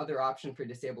 really the other option for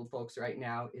disabled folks right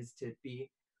now is to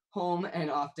be home and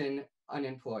often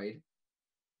unemployed.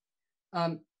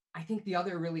 I think the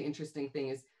other really interesting thing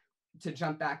is, to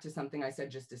jump back to something I said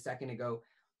just a second ago,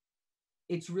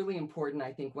 it's really important,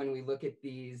 I think, when we look at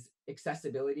these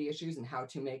accessibility issues and how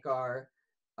to make our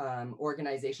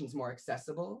organizations more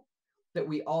accessible, that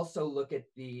we also look at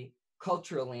the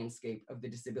cultural landscape of the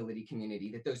disability community,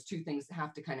 that those two things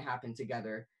have to kind of happen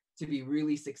together to be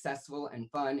really successful and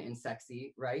fun and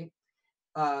sexy, right?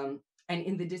 And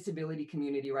in the disability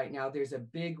community right now, there's a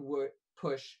big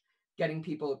push getting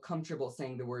people comfortable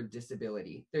saying the word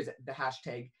disability. There's the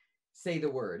hashtag say the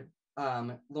word.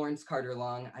 Lawrence Carter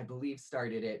Long, I believe,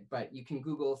 started it, but you can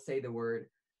Google say the word.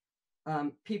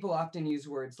 People often use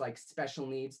words like special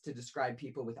needs to describe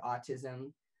people with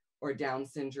autism or Down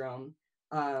syndrome.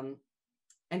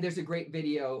 And there's a great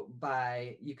video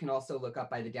you can also look up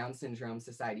by the Down Syndrome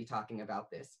Society talking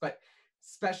about this. But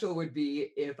special would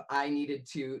be if I needed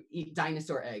to eat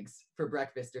dinosaur eggs for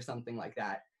breakfast or something like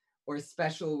that. Or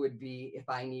special would be if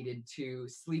I needed to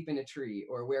sleep in a tree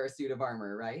or wear a suit of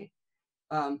armor, right?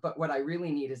 But what I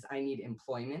really need is I need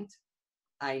employment.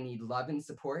 I need love and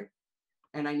support.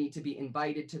 and I need to be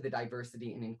invited to the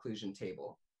diversity and inclusion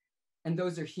table. And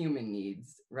those are human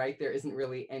needs, right? There isn't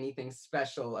really anything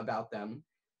special about them.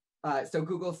 So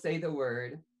Google say the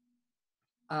word.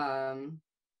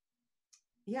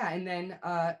 Yeah, and then,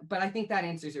 but I think that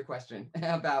answers your question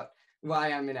about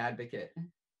why I'm an advocate.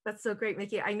 That's so great,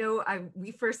 Mickey. I know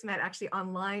we first met actually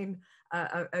online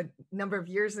a number of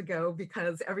years ago,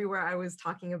 because everywhere I was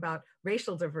talking about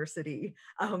racial diversity,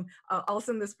 all of a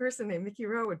sudden this person named Mickey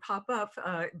Rowe would pop up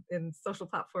in social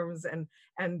platforms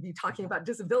and be talking about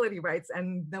disability rights.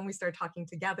 And then we started talking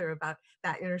together about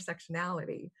that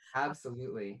intersectionality.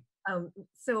 Absolutely.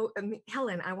 So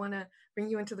Helen, I want to bring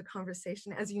you into the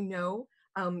conversation. As you know,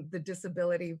 the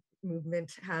disability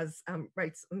movement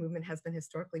rights movement has been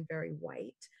historically very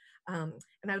white.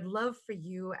 And I'd love for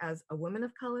you, as a woman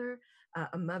of color,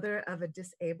 a mother of a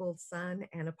disabled son,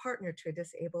 and a partner to a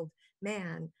disabled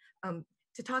man,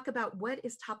 to talk about what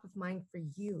is top of mind for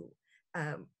you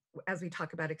as we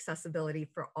talk about accessibility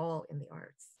for all in the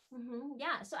arts. Mm-hmm.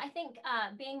 Yeah, so I think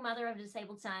being mother of a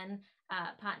disabled son,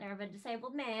 partner of a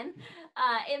disabled man,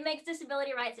 it makes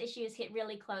disability rights issues hit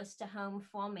really close to home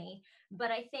for me.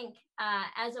 But I think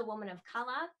as a woman of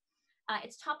color,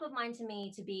 it's top of mind to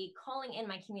me to be calling in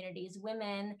my communities,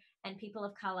 women and people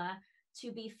of color,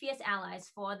 to be fierce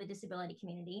allies for the disability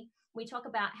community. We talk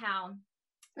about how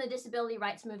the disability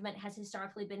rights movement has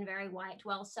historically been very white.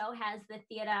 Well, so has the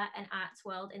theater and arts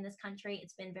world in this country.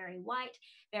 It's been very white,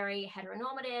 very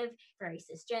heteronormative, very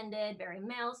cisgendered, very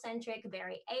male-centric,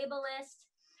 very ableist.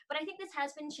 But I think this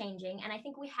has been changing, and I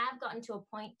think we have gotten to a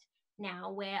point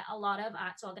now where a lot of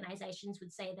arts organizations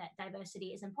would say that diversity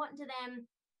is important to them.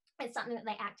 It's something that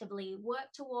they actively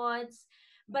work towards.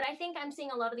 But I think I'm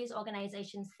seeing a lot of these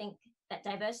organizations think that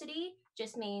diversity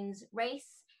just means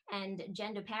race and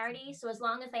gender parity. So as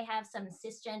long as they have some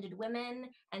cisgendered women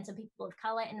and some people of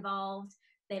color involved,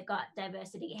 they've got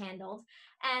diversity handled.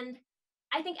 And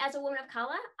I think as a woman of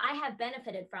color, I have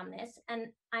benefited from this. And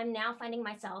I'm now finding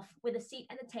myself with a seat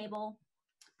at the table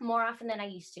more often than I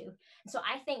used to. So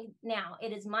I think now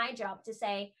it is my job to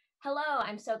say, hello,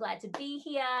 I'm so glad to be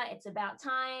here. It's about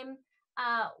time.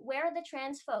 Where are the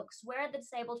trans folks? Where are the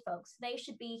disabled folks? They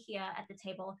should be here at the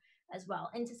table as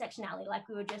well. Intersectionality, like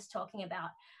we were just talking about.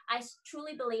 I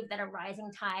truly believe that a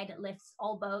rising tide lifts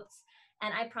all boats.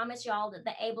 And I promise y'all that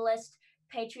the ableist,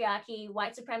 patriarchy,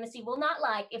 white supremacy will not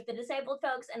like if the disabled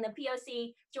folks and the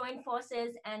POC join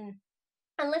forces and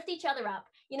lift each other up.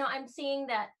 You know, I'm seeing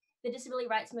that the disability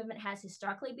rights movement has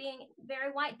historically been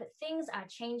very white, but things are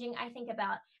changing. I think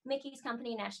about Mickey's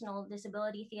company, National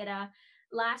Disability Theater.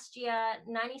 Last year,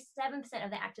 97%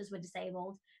 of the actors were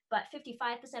disabled, but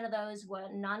 55% of those were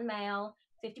non-male,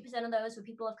 50% of those were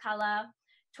people of color,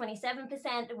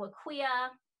 27% were queer.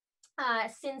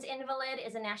 Sin's Invalid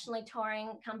is a nationally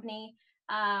touring company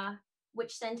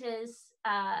which centers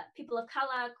people of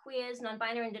color, queers,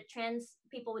 non-binary, and trans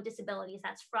people with disabilities.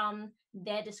 That's from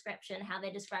their description, how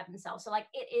they describe themselves. So like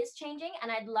it is changing,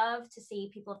 and I'd love to see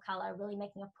people of color really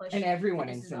making a push. And everyone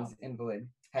in Sin's Invalid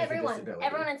has a disability.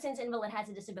 Everyone in Sin's Invalid has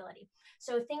a disability.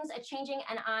 So things are changing,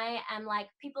 and I am like,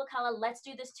 people of color, let's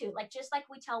do this too. Like, just like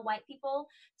we tell white people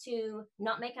to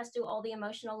not make us do all the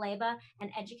emotional labor and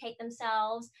educate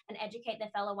themselves and educate their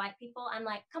fellow white people, I'm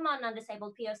like, come on,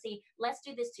 non-disabled POC, let's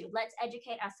do this too. Let's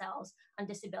educate ourselves on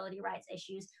disability rights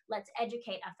issues. Let's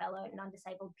educate our fellow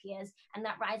non-disabled peers, and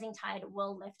that rising tide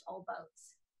will lift all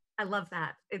boats. I love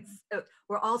that. It's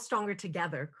we're all stronger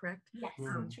together, correct? Yes,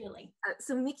 truly.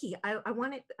 So Mickey, I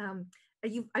wanted,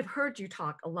 I've heard you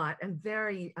talk a lot and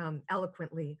very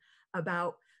eloquently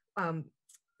about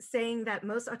saying that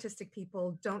most autistic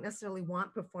people don't necessarily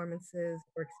want performances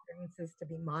or experiences to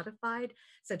be modified,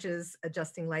 such as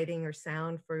adjusting lighting or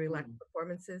sound for elective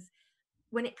performances.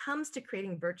 When it comes to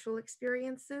creating virtual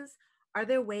experiences, are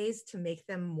there ways to make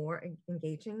them more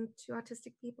engaging to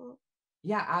autistic people?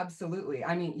 Yeah, absolutely.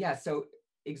 I mean, yeah, so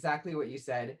exactly what you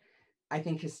said. I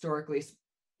think historically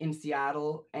in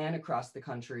Seattle and across the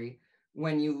country,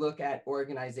 when you look at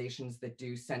organizations that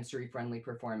do sensory-friendly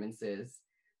performances,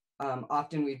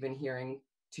 often we've been hearing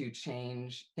to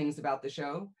change things about the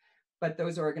show, but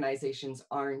those organizations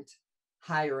aren't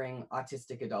hiring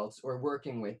autistic adults or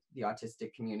working with the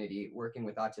autistic community, working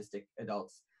with autistic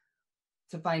adults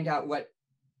to find out what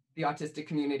the autistic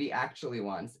community actually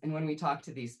wants. And when we talk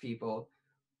to these people,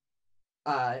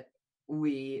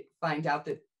 we find out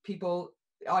that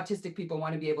autistic people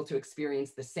want to be able to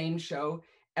experience the same show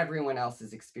everyone else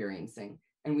is experiencing.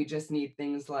 And we just need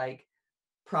things like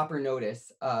proper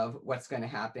notice of what's going to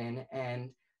happen and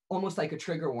almost like a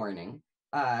trigger warning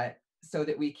so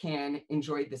that we can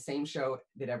enjoy the same show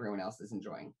that everyone else is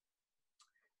enjoying.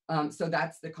 So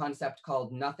that's the concept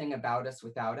called nothing about us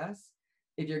without us.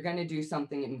 If you're going to do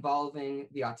something involving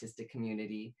the autistic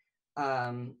community,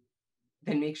 then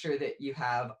make sure that you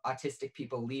have autistic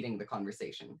people leading the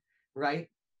conversation, right?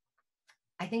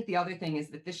 I think the other thing is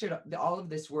that all of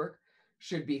this work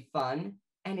should be fun.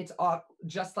 And it's all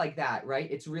just like that, right?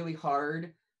 It's really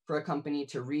hard for a company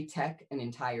to retech an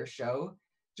entire show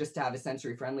just to have a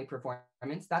sensory friendly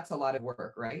performance. That's a lot of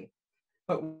work, right?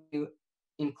 But when you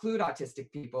include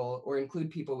autistic people or include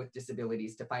people with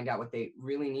disabilities to find out what they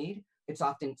really need, it's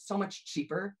often so much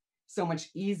cheaper, so much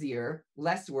easier,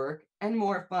 less work, and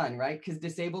more fun, right? Because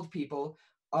disabled people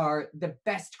are the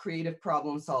best creative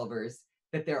problem solvers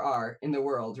that there are in the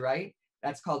world, right?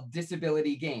 That's called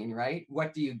disability gain, right?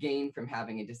 What do you gain from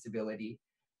having a disability?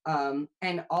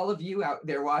 And all of you out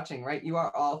there watching, right? You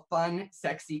are all fun,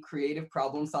 sexy, creative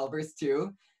problem solvers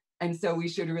too. And so we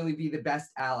should really be the best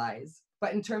allies.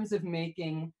 But in terms of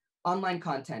making online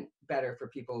content better for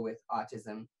people with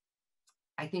autism,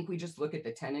 I think we just look at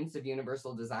the tenets of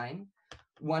universal design.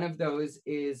 One of those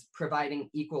is providing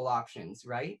equal options,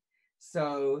 right?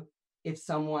 So if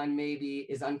someone maybe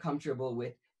is uncomfortable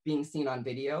with being seen on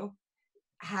video,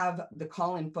 have the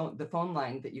phone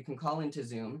line that you can call into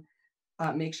Zoom.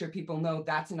 Make sure people know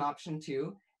that's an option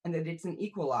too, and that it's an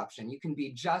equal option. You can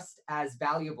be just as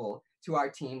valuable to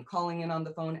our team calling in on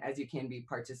the phone as you can be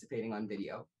participating on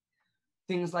video.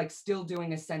 Things like still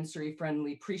doing a sensory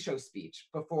friendly pre-show speech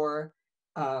before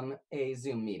a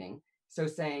Zoom meeting. So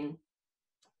saying,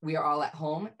 we are all at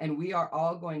home and we're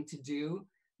all going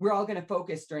to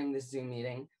focus during this Zoom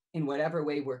meeting in whatever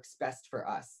way works best for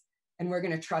us. And we're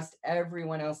going to trust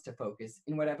everyone else to focus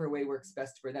in whatever way works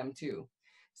best for them too.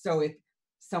 So if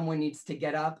someone needs to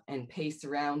get up and pace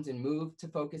around and move to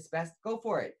focus best, go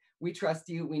for it. We trust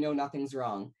you. We know nothing's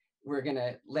wrong. We're going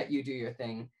to let you do your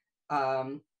thing.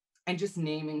 And just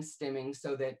naming stimming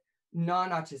so that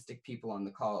non-autistic people on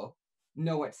the call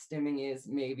know what stimming is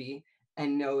maybe,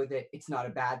 and know that it's not a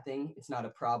bad thing. It's not a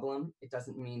problem. It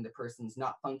doesn't mean the person's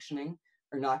not functioning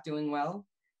or not doing well.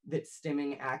 That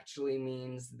stimming actually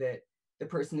means that the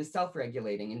person is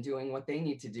self-regulating and doing what they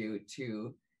need to do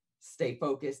to stay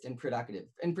focused and productive.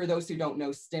 And for those who don't know,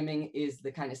 stimming is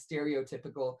the kind of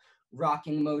stereotypical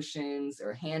rocking motions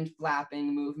or hand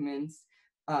flapping movements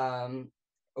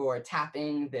or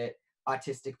tapping that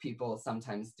autistic people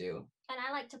sometimes do. And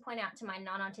I like to point out to my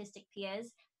non-autistic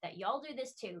peers that y'all do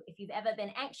this too. If you've ever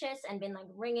been anxious and been like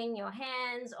wringing your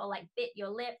hands or like bit your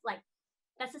lip, like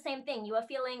that's the same thing. You are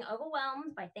feeling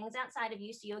overwhelmed by things outside of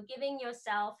you. So you're giving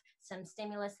yourself some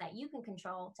stimulus that you can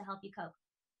control to help you cope.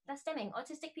 That's stimming.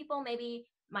 Autistic people maybe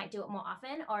might do it more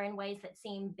often or in ways that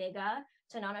seem bigger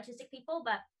to non-autistic people,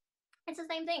 but it's the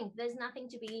same thing. There's nothing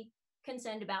to be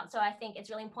concerned about. So I think it's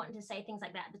really important to say things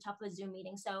like that at the top of a Zoom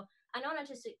meeting. So a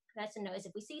non-autistic person knows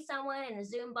if we see someone in a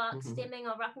Zoom box stimming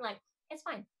or rocking, like, it's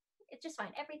fine. It's just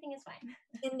fine. Everything is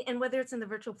fine. And whether it's in the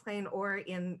virtual plane or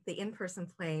in the in-person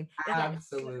plane,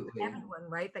 absolutely, everyone,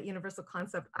 right? That universal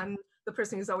concept. I'm the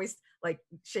person who's always like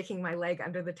shaking my leg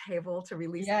under the table to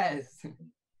release. Yes.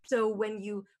 So when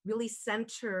you really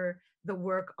center the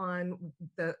work on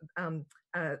the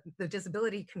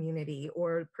disability community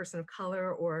or person of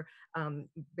color or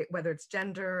whether it's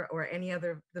gender or any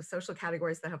other the social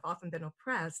categories that have often been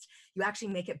oppressed, you actually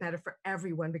make it better for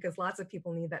everyone because lots of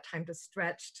people need that time to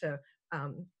stretch to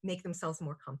make themselves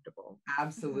more comfortable.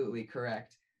 Absolutely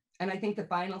correct. And I think the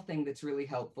final thing that's really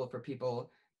helpful for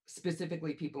people,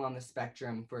 specifically people on the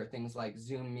spectrum for things like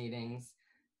Zoom meetings,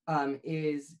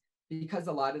 is because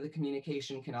a lot of the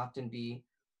communication can often be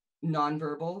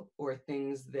nonverbal or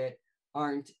things that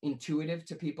aren't intuitive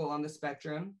to people on the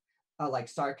spectrum, like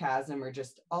sarcasm or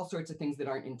just all sorts of things that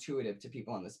aren't intuitive to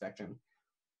people on the spectrum.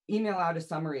 Email out a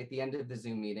summary at the end of the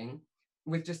Zoom meeting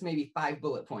with just maybe 5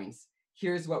 bullet points.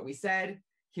 Here's what we said,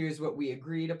 here's what we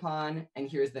agreed upon, and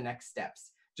here's the next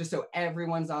steps. Just so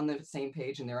everyone's on the same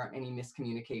page and there aren't any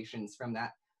miscommunications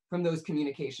from those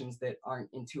communications that aren't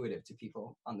intuitive to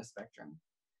people on the spectrum.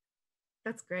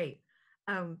 That's great.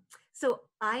 So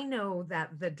I know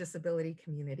that the disability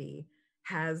community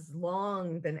has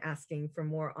long been asking for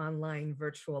more online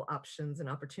virtual options and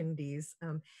opportunities.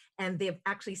 And they've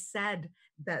actually said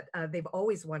that they've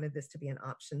always wanted this to be an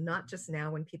option, not just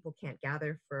now when people can't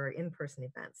gather for in-person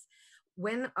events.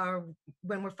 When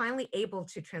we're finally able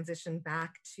to transition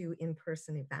back to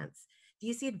in-person events, do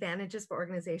you see advantages for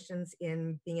organizations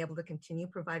in being able to continue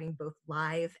providing both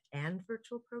live and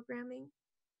virtual programming?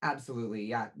 Absolutely,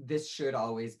 yeah. This should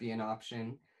always be an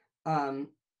option.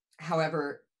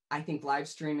 However, I think live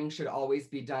streaming should always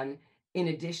be done in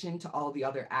addition to all the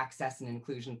other access and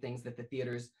inclusion things that the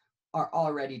theaters are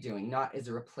already doing, not as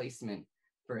a replacement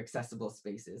for accessible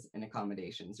spaces and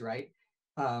accommodations, right?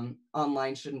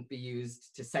 Online shouldn't be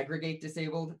used to segregate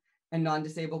disabled and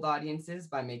non-disabled audiences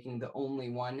by making the only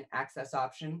one access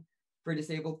option for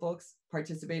disabled folks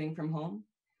participating from home.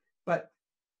 But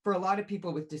for a lot of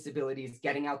people with disabilities,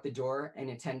 getting out the door and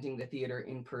attending the theater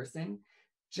in person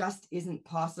just isn't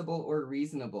possible or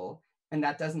reasonable. And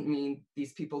that doesn't mean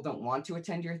these people don't want to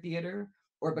attend your theater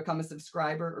or become a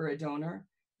subscriber or a donor.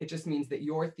 It just means that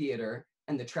your theater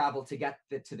and the travel to get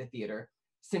to the theater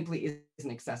simply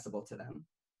isn't accessible to them.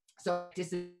 So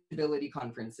disability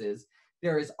conferences,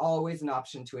 there is always an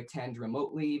option to attend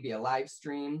remotely via live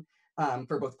stream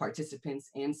for both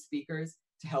participants and speakers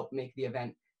to help make the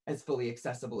event as fully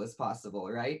accessible as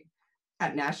possible, right?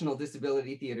 At National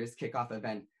Disability Theater's kickoff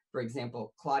event, for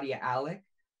example, Claudia Alec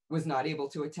was not able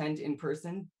to attend in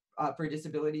person for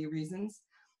disability reasons.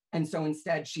 And so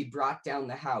instead she brought down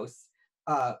the house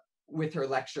with her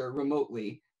lecture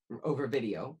remotely over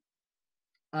video.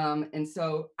 And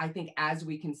so I think as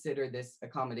we consider this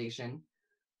accommodation,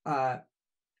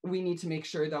 we need to make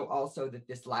sure though also that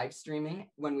this live streaming,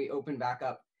 when we open back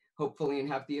up, hopefully and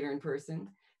have theater in person,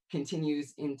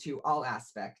 continues into all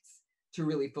aspects to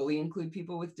really fully include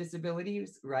people with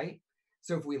disabilities, right?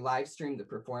 So if we live stream the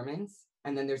performance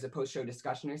and then there's a post-show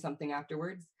discussion or something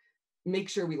afterwards, make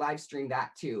sure we live stream that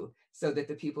too, so that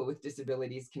the people with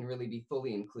disabilities can really be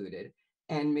fully included.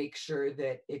 And make sure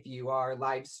that if you are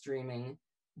live streaming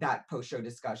that post-show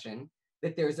discussion,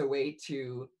 that there's a way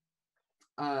to,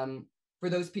 for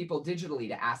those people digitally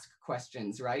to ask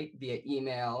questions, right? Via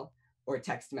email or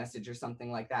text message or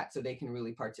something like that, so they can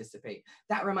really participate.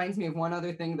 That reminds me of one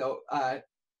other thing though, that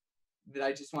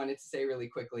I just wanted to say really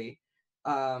quickly.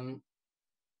 That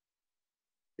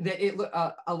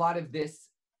a lot of this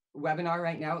webinar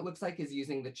right now, it looks like, is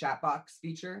using the chat box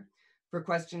feature for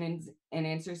questions and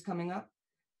answers coming up.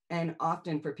 And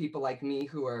often for people like me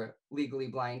who are legally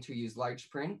blind who use large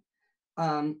print,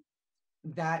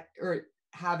 that or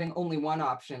having only one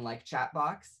option like chat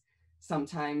box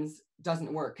sometimes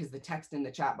doesn't work because the text in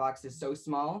the chat box is so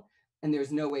small and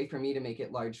there's no way for me to make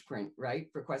it large print, right,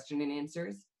 for question and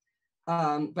answers.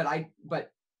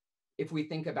 But if we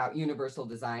think about universal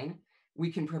design,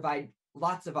 we can provide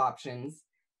lots of options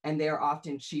and they're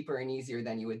often cheaper and easier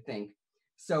than you would think.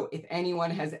 So if anyone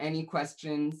has any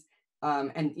questions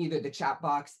and either the chat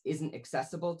box isn't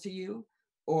accessible to you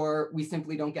or we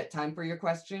simply don't get time for your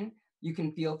question, you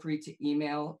can feel free to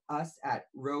email us at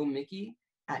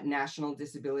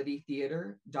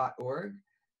rowemickey@nationaldisabilitytheater.org.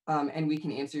 And we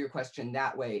can answer your question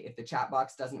that way if the chat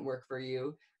box doesn't work for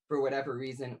you for whatever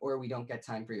reason, or we don't get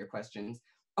time for your questions.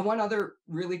 One other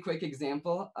really quick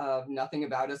example of nothing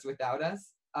about us without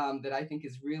us that I think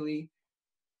is really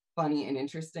funny and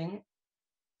interesting.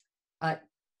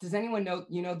 Does anyone know,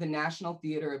 the National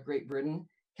Theatre of Great Britain,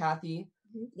 Kathy?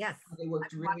 Yes. They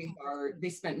worked really hard. They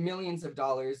spent millions of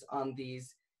dollars on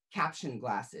these caption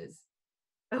glasses,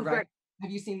 right?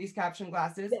 Have you seen these caption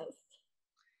glasses? Yes.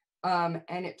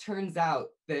 And it turns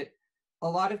out that a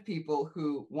lot of people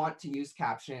who want to use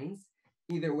captions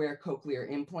either wear cochlear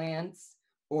implants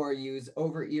or use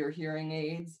over-ear hearing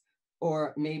aids,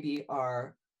 or maybe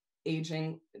are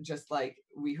aging, just like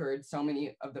we heard so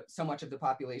much of the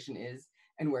population is,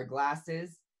 and wear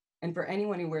glasses. And for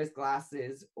anyone who wears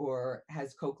glasses or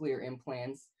has cochlear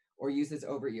implants or uses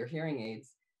over-ear hearing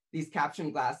aids, these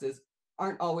caption glasses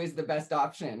aren't always the best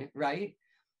option, right?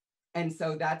 And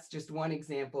so that's just one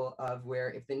example of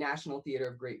where if the National Theatre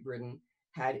of Great Britain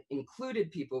had included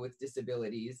people with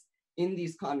disabilities in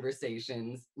these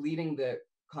conversations, leading the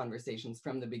conversations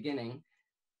from the beginning,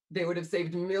 they would have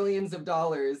saved millions of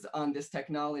dollars on this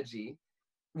technology,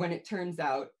 when it turns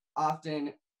out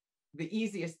often the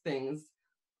easiest things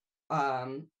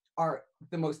are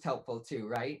the most helpful too,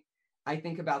 right? I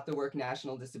think about the work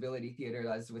National Disability Theater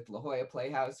does with La Jolla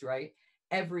Playhouse, right?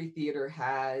 Every theater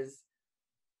has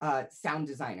sound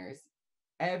designers.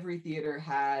 Every theater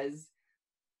has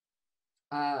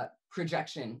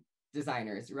projection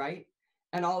designers, right?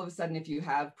 And all of a sudden, if you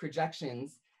have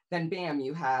projections, then bam,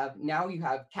 now you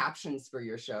have captions for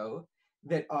your show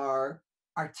that are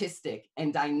artistic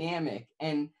and dynamic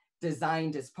and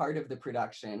designed as part of the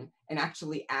production and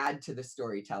actually add to the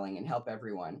storytelling and help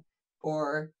everyone.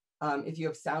 Or if you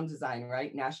have sound design,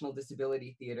 right? National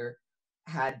Disability Theater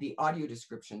had the audio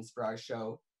descriptions for our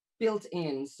show built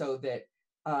in so that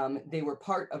they were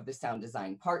part of the sound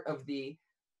design, part of the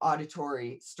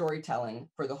auditory storytelling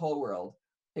for the whole world.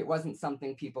 It wasn't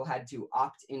something people had to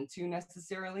opt into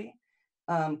necessarily.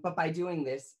 But by doing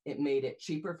this, it made it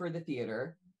cheaper for the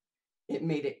theater. It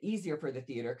made it easier for the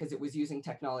theater because it was using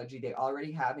technology they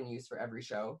already have and use for every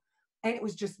show. And it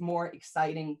was just more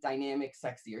exciting, dynamic,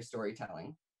 sexier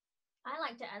storytelling. I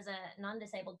liked it as a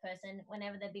non-disabled person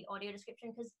whenever there'd be audio description,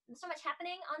 because there's so much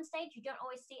happening on stage, you don't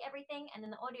always see everything. And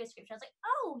then the audio description, I was like,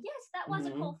 oh, yes, that was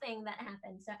a cool thing that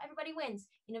happened. So everybody wins.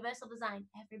 Universal design,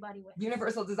 everybody wins.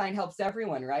 Universal design helps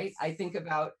everyone, right? I think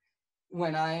about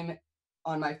when I'm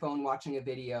on my phone watching a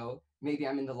video, maybe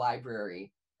I'm in the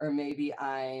library, or maybe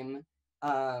I'm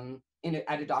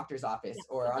at a doctor's office,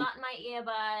 or on my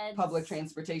earbuds. Public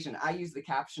transportation. I use the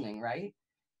captioning, right?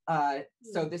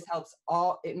 So this helps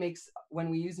it makes, when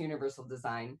we use universal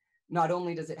design, not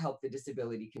only does it help the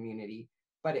disability community,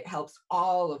 but it helps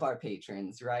all of our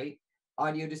patrons, right?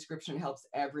 Audio description helps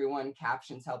everyone,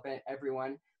 captions help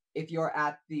everyone. If you're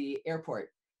at the airport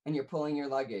and you're pulling your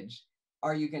luggage,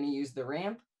 are you going to use the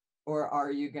ramp or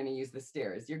are you going to use the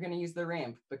stairs? You're going to use the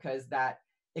ramp, because that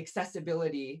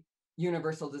accessibility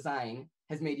universal design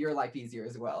has made your life easier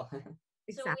as well.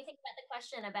 Exactly. So when we think about the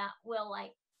question about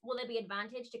will there be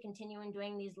advantage to continuing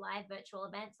doing these live virtual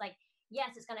events? Like,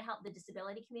 yes, it's going to help the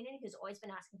disability community who's always been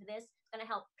asking for this. It's going to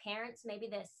help parents. Maybe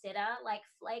their sitter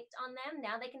flaked on them.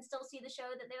 Now they can still see the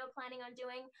show that they were planning on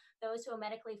doing. Those who are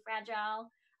medically fragile.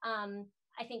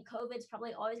 I think COVID's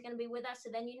probably always going to be with us.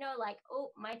 So then,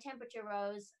 oh, my temperature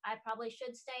rose. I probably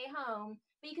should stay home,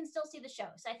 but you can still see the show.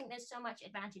 So I think there's so much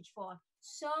advantage for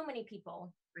so many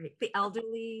people. Right. The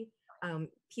elderly,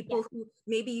 people who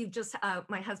maybe you just,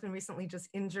 my husband recently just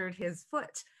injured his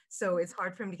foot. So it's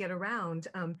hard for him to get around.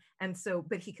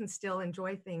 But he can still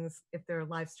enjoy things if they're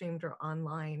live streamed or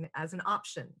online as an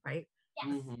option, right?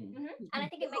 Yes. And I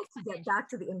think it makes to get back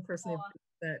to the in-person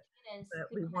that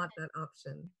we want that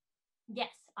option.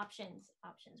 Yes, options.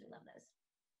 We love those.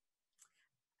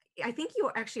 I think you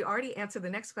actually already answered the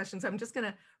next question, so I'm just going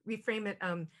to reframe it,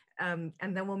 and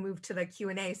then we'll move to the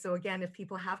Q&A. So again, if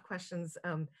people have questions,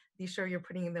 be sure you're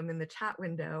putting them in the chat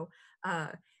window.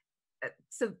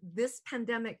 So this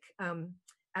pandemic,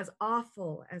 as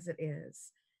awful as it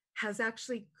is, has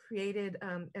actually created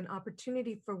an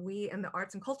opportunity for we in the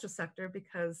arts and culture sector,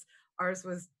 because ours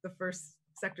was the first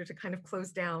sector to kind of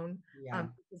close down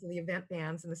because of the event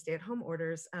bans and the stay-at-home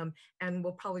orders, and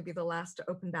will probably be the last to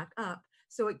open back up.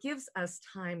 So it gives us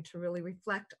time to really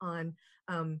reflect on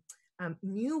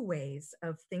new ways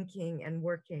of thinking and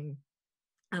working,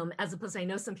 as opposed to, I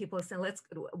know some people are saying,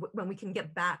 when we can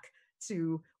get back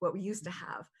to what we used to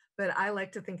have. But I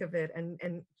like to think of it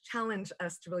and challenge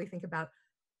us to really think about,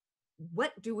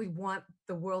 what do we want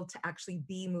the world to actually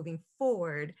be moving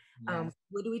forward? Yes.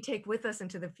 What do we take with us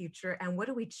into the future? And what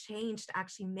do we change to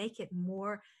actually make it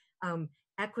more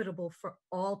equitable for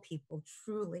all people,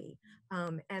 truly?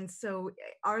 And so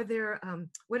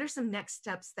what are some next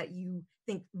steps that you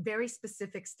think, very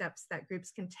specific steps that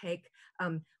groups can take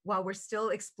while we're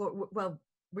still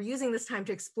we're using this time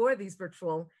to explore these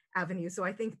virtual avenues. So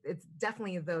I think it's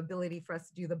definitely the ability for us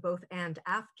to do the both and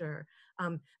after.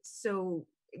 So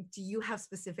do you have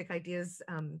specific ideas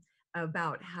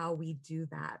about how we do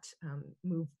that,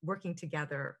 working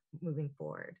together moving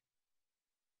forward?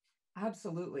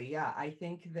 Absolutely, yeah. I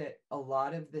think that a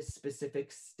lot of the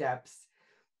specific steps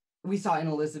we saw in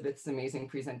Elizabeth's amazing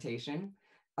presentation,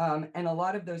 and a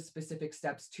lot of those specific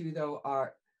steps too, though,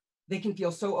 they can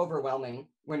feel so overwhelming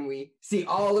when we see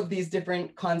all of these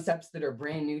different concepts that are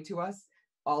brand new to us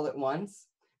all at once.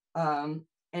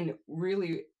 And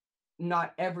really,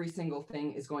 not every single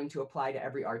thing is going to apply to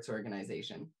every arts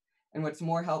organization. And what's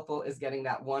more helpful is getting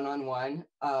that one-on-one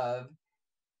of,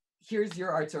 here's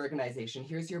your arts organization,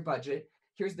 here's your budget,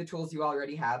 here's the tools you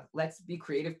already have. Let's be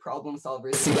creative problem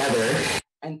solvers together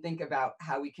and think about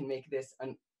how we can make this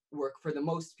work for the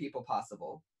most people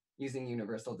possible using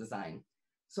universal design.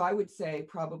 So I would say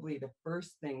probably the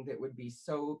first thing that would be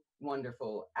so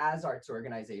wonderful as arts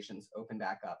organizations open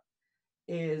back up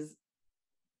is,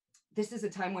 this is a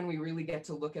time when we really get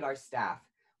to look at our staff.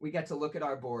 We get to look at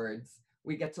our boards.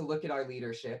 We get to look at our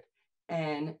leadership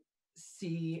and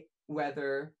see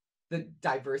whether the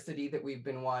diversity that we've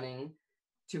been wanting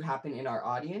to happen in our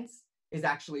audience is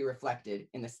actually reflected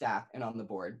in the staff and on the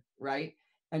board, right?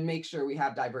 And make sure we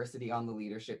have diversity on the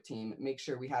leadership team, make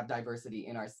sure we have diversity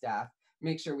in our staff,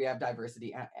 make sure we have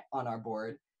diversity on our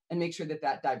board, and make sure that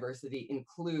that diversity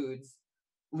includes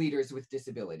leaders with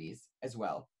disabilities as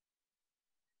well.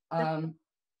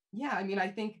 Yeah, I mean, I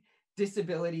think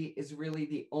disability is really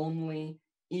the only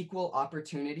equal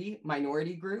opportunity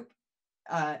minority group.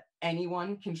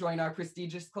 Anyone can join our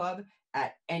prestigious club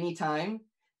at any time,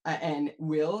 and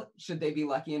should they be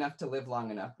lucky enough to live long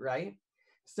enough, right?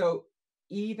 So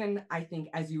even, I think,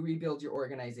 as you rebuild your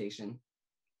organization,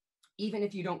 even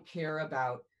if you don't care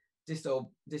about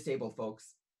disabled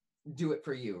folks, do it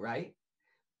for you, right?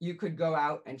 you could go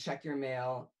out and check your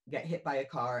mail, get hit by a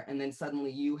car, and then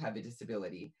suddenly you have a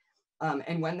disability.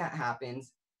 And when that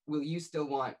happens, will you still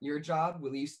want your job?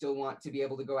 Will you still want to be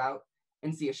able to go out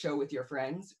and see a show with your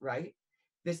friends, right?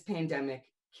 This pandemic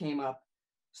came up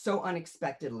so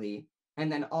unexpectedly,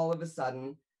 and then all of a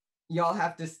sudden, y'all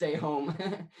have to stay home,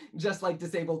 just like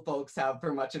disabled folks have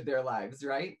for much of their lives,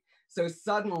 right? So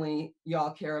suddenly,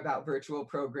 y'all care about virtual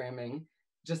programming,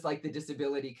 just like the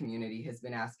disability community has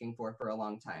been asking for a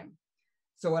long time.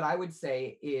 So what I would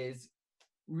say is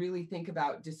really think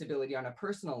about disability on a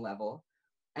personal level.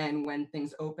 And when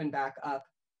things open back up,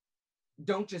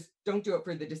 don't do it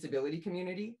for the disability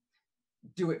community,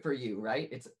 do it for you, right?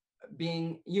 It's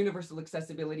being universal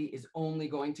accessibility is only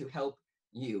going to help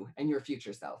you and your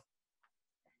future self.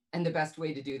 And the best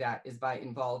way to do that is by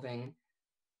involving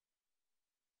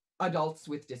adults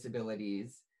with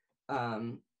disabilities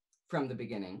from the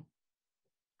beginning.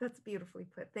 That's beautifully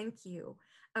put. Thank you.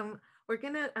 We're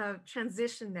going to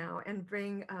transition now and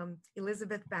bring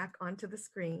Elizabeth back onto the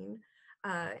screen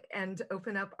and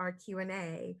open up our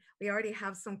Q&A. We already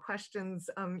have some questions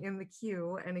in the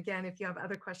queue. And again, if you have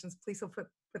other questions, please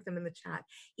put them in the chat.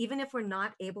 Even if we're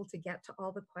not able to get to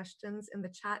all the questions in the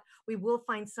chat, we will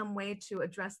find some way to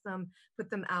address them, put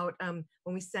them out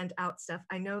when we send out stuff.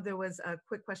 I know there was a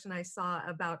quick question I saw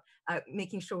about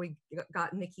making sure we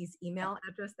got Nikki's email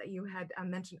address that you had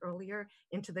mentioned earlier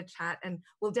into the chat. And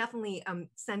we'll definitely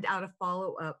send out a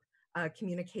follow-up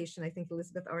communication. I think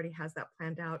Elizabeth already has that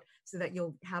planned out so that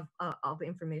you'll have all the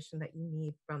information that you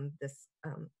need from this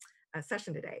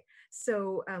session today.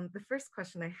 So the first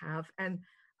question I have, and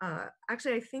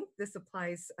actually I think this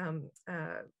applies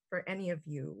for any of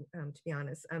you, to be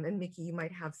honest, and Mickey, you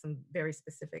might have some very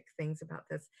specific things about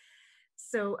this.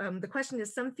 So the question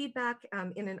is, some feedback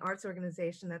in an arts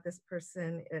organization that this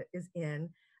person is in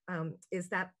is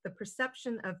that the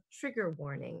perception of trigger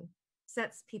warning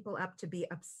sets people up to be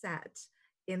upset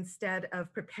instead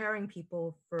of preparing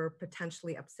people for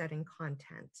potentially upsetting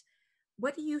content.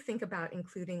 What do you think about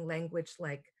including language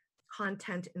like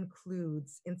content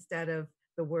includes instead of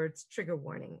the words trigger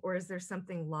warning, or is there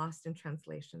something lost in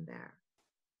translation there?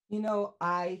 You know,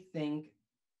 I think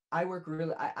I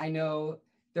know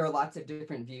there are lots of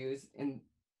different views in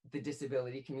the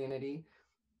disability community.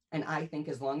 And I think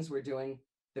as long as we're doing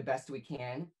the best we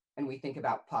can and we think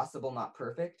about possible, not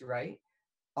perfect, right?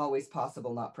 Always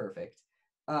possible, not perfect.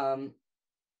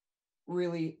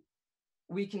 Really,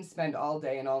 we can spend all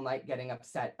day and all night getting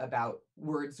upset about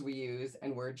words we use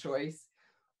and word choice.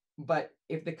 But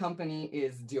if the company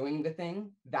is doing the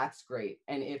thing, that's great.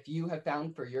 And if you have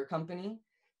found for your company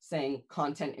saying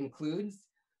content includes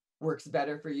works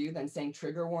better for you than saying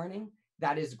trigger warning,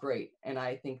 that is great. And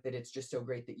I think that it's just so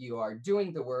great that you are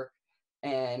doing the work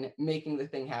and making the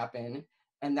thing happen.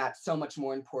 And that's so much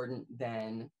more important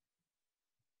than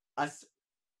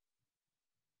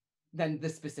the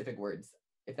specific words,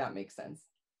 if that makes sense.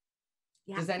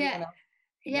 Yeah. Does anyone else?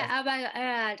 Yeah, Yes. I want to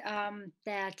add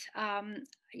that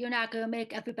you're not going to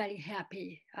make everybody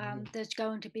happy. There's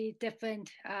going to be different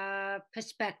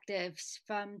perspectives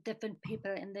from different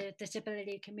people in the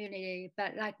disability community.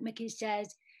 But like Mickey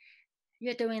says,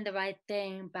 you're doing the right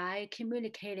thing by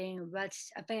communicating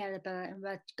what's available and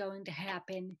what's going to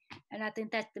happen. And I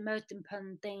think that's the most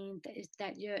important thing, is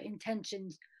that your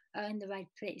intentions are in the right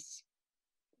place.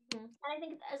 And I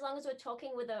think as long as we're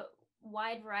talking with a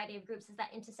wide variety of groups, is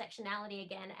that intersectionality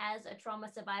again. As a trauma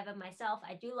survivor myself,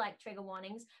 I do like trigger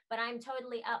warnings, but I'm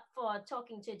totally up for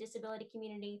talking to a disability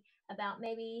community about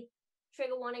maybe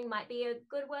trigger warning might be a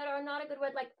good word or not a good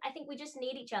word. Like, I think we just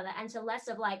need each other. And so less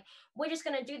of like, we're just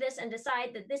going to do this and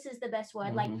decide that this is the best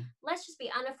word. Like, let's just be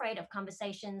unafraid of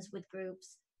conversations with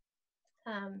groups.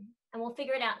 And we'll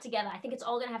figure it out together. I think it's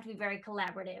all going to have to be very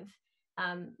collaborative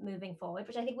moving forward,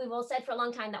 which I think we've all said for a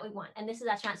long time that we want. And this is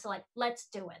our chance to like, let's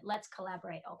do it. Let's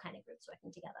collaborate, all kind of groups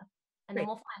working together. And then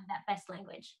we'll find that best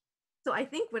language. So I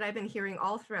think what I've been hearing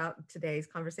all throughout today's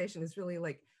conversation is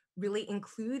really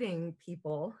including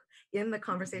people in the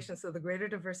conversation. So the greater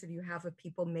diversity you have of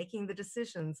people making the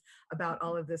decisions about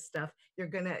all of this stuff,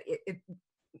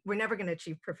 we're never going to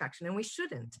achieve perfection, and we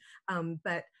shouldn't.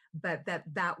 But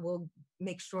that will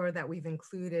make sure that we've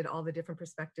included all the different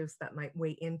perspectives that might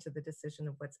weigh into the decision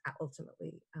of what's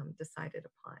ultimately decided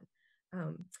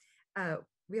upon.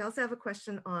 We also have a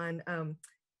question on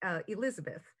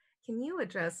Elizabeth. Can you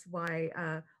address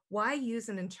why use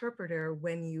an interpreter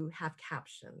when you have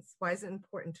captions? Why is it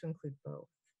important to include both?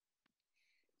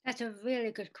 That's a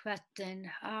really good question.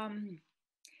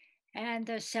 And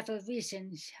there's several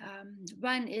reasons.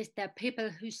 One is that people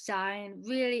who sign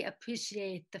really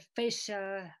appreciate the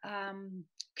facial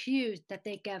cues that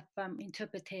they get from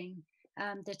interpreting.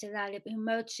 there's a lot of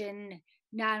emotion,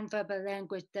 nonverbal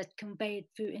language that's conveyed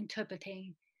through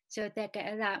interpreting. So they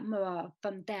get a lot more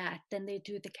from that than they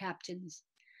do the captions.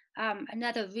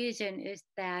 Another reason is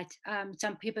that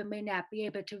some people may not be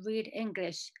able to read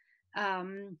English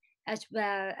as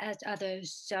well as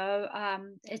others. So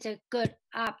it's a good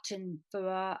option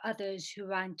for others who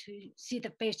want to see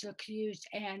the facial cues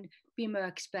and be more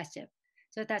expressive.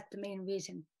 So that's the main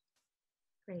reason.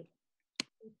 Great.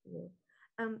 Thank you.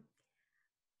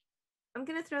 I'm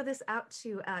going to throw this out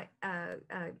to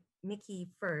Mickey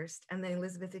first, and then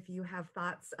Elizabeth, if you have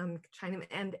thoughts, chime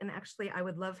in. And actually, I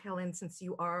would love, Helen, since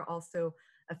you are also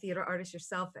a theater artist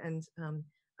yourself and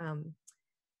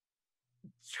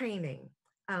training.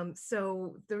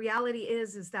 So the reality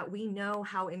is that we know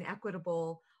how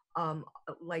inequitable,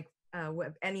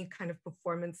 with any kind of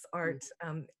performance art,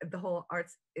 the whole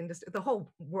arts industry, the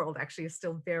whole world actually is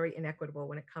still very inequitable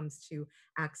when it comes to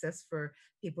access for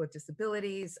people with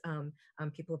disabilities,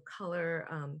 people of color,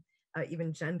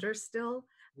 even gender still.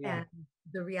 Yeah. And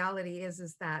the reality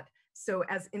is that, so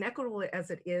as inequitable as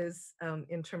it is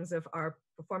in terms of our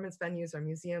performance venues, our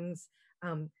museums,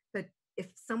 but if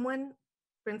someone,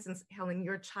 for instance, Helen,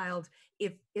 your child,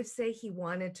 if say he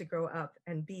wanted to grow up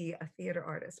and be a theater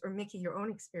artist, or Mickey, your own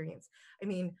experience, I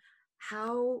mean,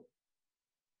 how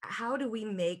do we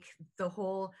make the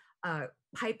whole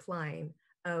pipeline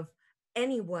of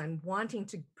anyone wanting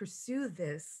to pursue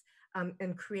this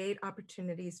and create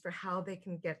opportunities for how they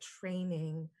can get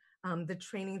training, the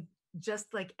training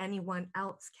just like anyone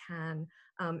else can,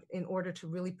 in order to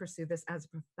really pursue this as a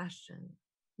profession?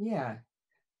 Yeah.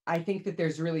 I think that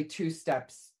there's really two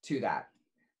steps to that.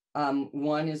 Step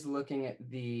one is looking at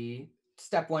the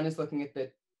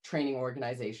training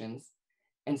organizations,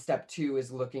 and step two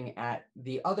is looking at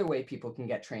the other way people can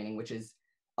get training, which is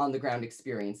on the ground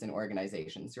experience in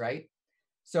organizations, right?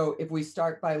 So if we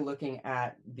start by looking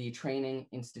at the training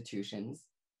institutions,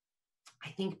 I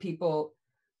think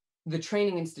the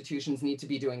training institutions need to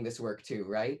be doing this work too,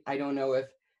 right? I don't know if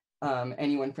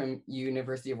anyone from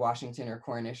University of Washington or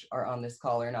Cornish are on this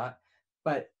call or not,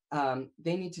 but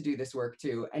they need to do this work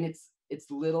too. And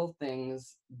it's little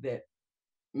things that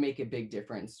make a big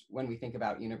difference when we think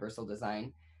about universal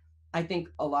design. I think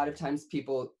a lot of times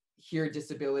people hear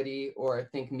disability or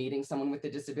think meeting someone with a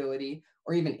disability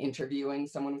or even interviewing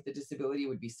someone with a disability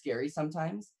would be scary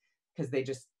sometimes because they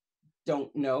just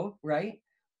don't know, right?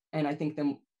 And I think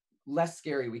the less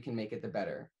scary we can make it, the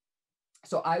better.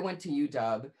 So I went to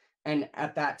UW, and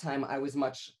at that time I was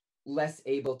much less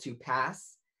able to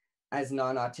pass as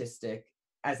non-autistic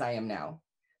as I am now.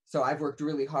 So I've worked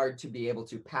really hard to be able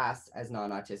to pass as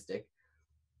non-autistic,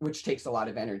 which takes a lot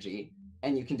of energy,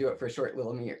 and you can do it for short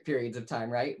little periods of time,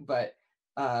 right? But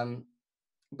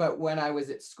when I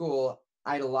was at school,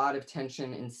 I had a lot of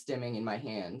tension and stimming in my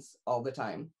hands all the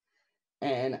time.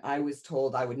 And I was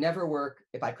told I would never work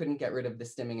if I couldn't get rid of the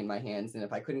stimming in my hands and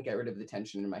if I couldn't get rid of the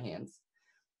tension in my hands.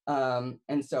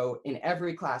 And so in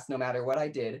every class, no matter what I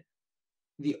did,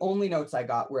 the only notes I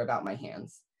got were about my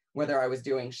hands, whether I was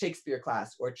doing Shakespeare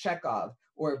class or Chekhov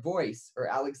or voice or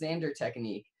Alexander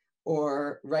technique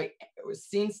or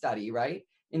scene study, right?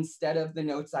 Instead of the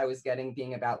notes I was getting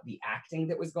being about the acting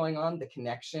that was going on, the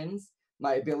connections,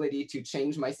 my ability to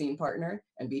change my scene partner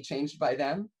and be changed by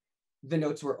them, the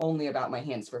notes were only about my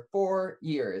hands for 4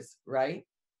 years, right?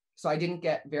 So I didn't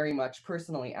get very much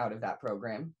personally out of that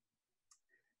program.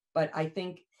 But I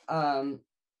think,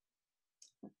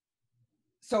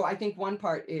 so I think one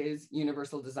part is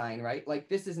universal design, right? Like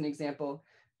this is an example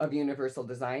of universal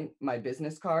design, my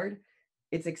business card.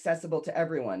 It's accessible to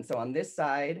everyone. So on this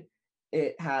side,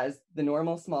 it has the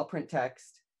normal small print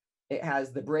text. It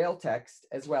has the Braille text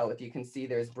as well. If you can see,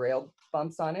 there's Braille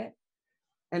bumps on it.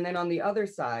 And then on the other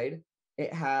side,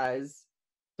 it has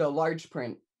the large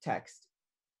print text.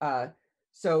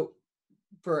 So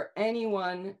for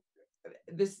anyone,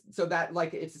 it's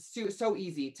so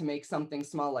easy to make something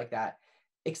small like that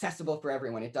accessible for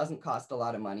everyone. It doesn't cost a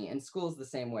lot of money, and school's the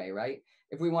same way, right?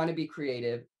 If we want to be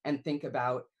creative and think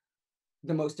about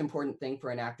the most important thing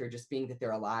for an actor just being that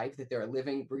they're alive, that they're a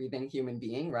living, breathing human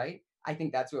being, right? I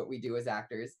think that's what we do as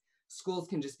actors. Schools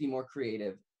can just be more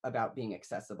creative about being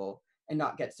accessible and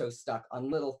not get so stuck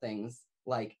on little things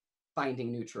like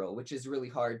finding neutral, which is really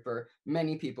hard for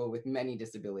many people with many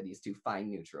disabilities to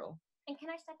find neutral. And can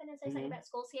I step in and say something about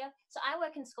schools here? So I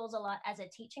work in schools a lot as a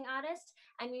teaching artist.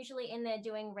 I'm usually in there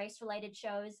doing race-related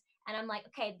shows. And I'm like,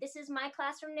 okay, this is my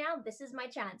classroom now. This is my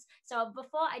chance. So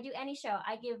before I do any show,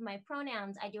 I give my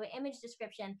pronouns. I do an image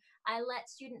description. I let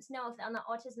students know if they're on the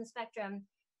autism spectrum,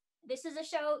 this is a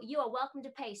show. You are welcome to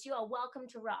pace. You are welcome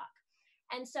to rock.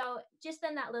 And so just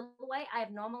in that little way,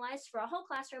 I've normalized for a whole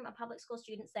classroom of public school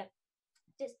students that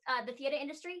the theater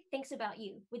industry thinks about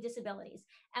you with disabilities.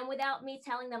 And without me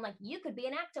telling them, like, you could be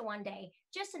an actor one day,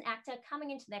 just an actor coming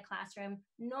into their classroom,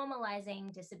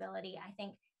 normalizing disability, I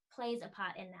think plays a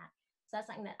part in that. So that's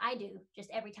something that I do just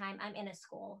every time I'm in a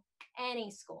school, any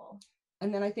school.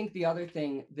 And then I think the other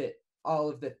thing that all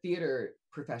of the theater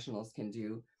professionals can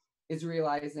do is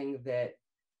realizing that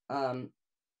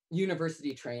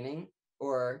university training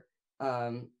or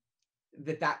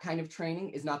that kind of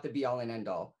training is not the be all and end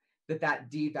all,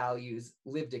 that devalues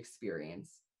lived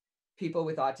experience. People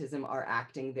with autism are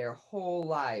acting their whole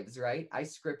lives, right? I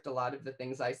script a lot of the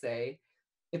things I say.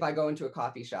 If I go into a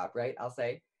coffee shop, right, I'll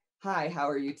say, "Hi, how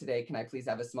are you today? Can I please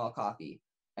have a small coffee?"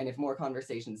 And if more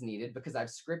conversation's needed, because I've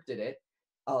scripted it,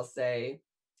 I'll say,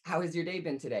 "How has your day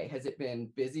been today? Has it been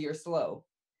busy or slow?"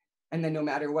 And then no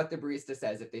matter what the barista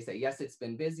says, if they say, "Yes, it's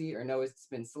been busy," or "No, it's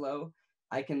been slow,"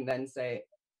 I can then say,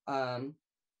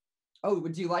 "Oh,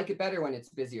 would you like it better when it's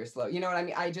busy or slow?" You know what I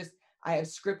mean? I have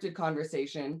scripted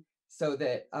conversation so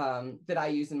that that I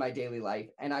use in my daily life.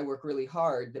 And I work really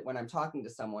hard that when I'm talking to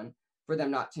someone, for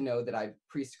them not to know that I've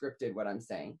pre-scripted what I'm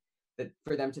saying, that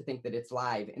for them to think that it's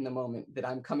live in the moment, that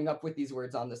I'm coming up with these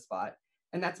words on the spot.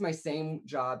 And that's my same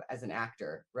job as an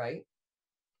actor, right?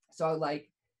 So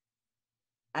like,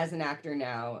 as an actor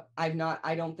now,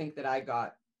 I don't think that I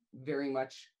got very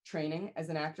much training as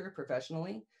an actor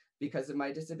professionally because of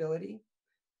my disability.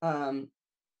 I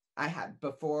had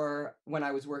before, when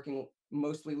I was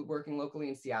mostly working locally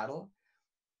in Seattle,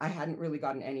 I hadn't really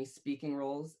gotten any speaking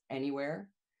roles anywhere.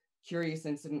 Curious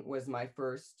Incident was my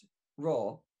first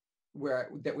role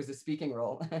that was a speaking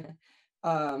role.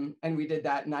 And we did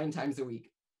that 9 times a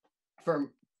week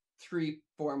for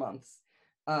 3-4 months.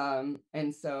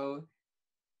 And so,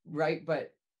 right,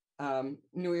 but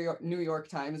New York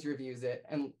Times reviews it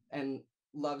and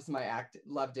loves my act,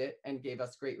 loved it, and gave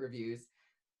us great reviews.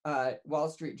 Wall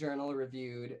Street Journal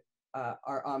reviewed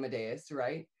our Amadeus,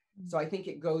 right? So I think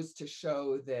it goes to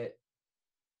show that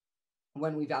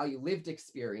when we value lived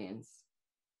experience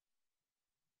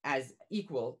as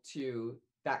equal to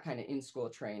that kind of in-school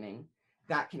training,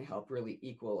 that can help really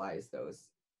equalize those.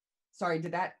 Sorry,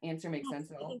 did that answer make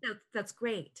sense at all? I think that's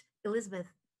great. Elizabeth.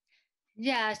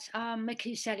 Yes,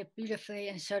 Mickey said it beautifully,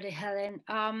 and so did Helen.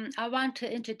 I want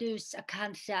to introduce a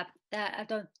concept that I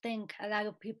don't think a lot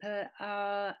of people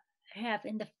have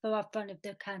in the forefront of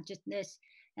their consciousness,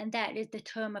 and that is the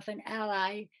term of an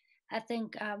ally. I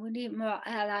think we need more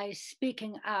allies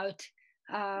speaking out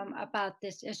about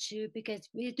this issue, because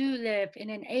we do live in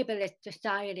an ableist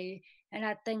society, and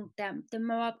I think that the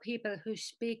more people who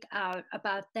speak out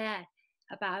about that,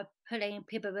 about putting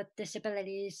people with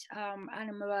disabilities on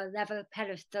a more level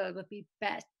pedestal, would be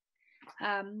best.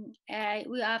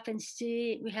 We often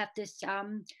see we have this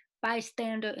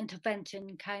bystander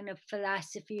intervention kind of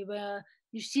philosophy where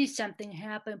you see something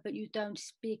happen, but you don't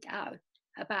speak out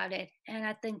about it. And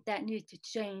I think that needs to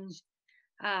change.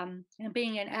 And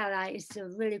being an ally is a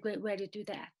really great way to do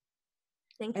that.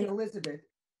 Thank And you. Elizabeth,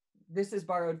 this is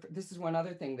one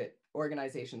other thing that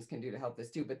organizations can do to help this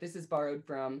too, but this is borrowed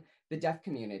from the deaf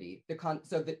community.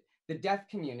 So the deaf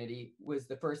community was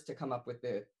the first to come up with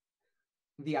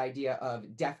the idea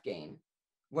of deaf gain.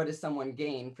 What does someone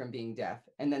gain from being deaf?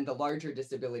 And then the larger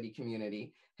disability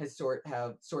community has sort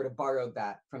of borrowed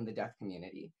that from the deaf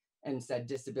community and said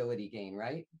disability gain,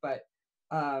 right? But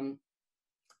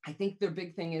I think the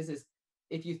big thing is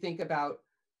if you think about,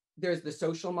 there's the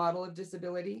social model of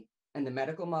disability and the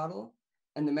medical model.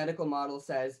 And the medical model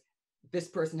says, this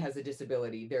person has a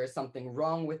disability. There is something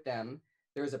wrong with them.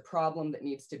 There's a problem that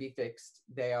needs to be fixed.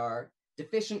 They are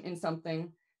deficient in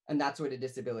something, and that's what a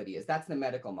disability is. That's the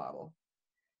medical model.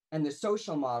 And the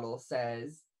social model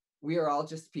says, we are all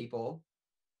just people.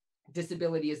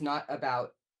 Disability is not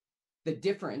about the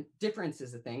different. Difference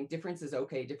is a thing. Difference is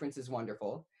okay. Difference is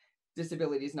wonderful.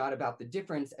 Disability is not about the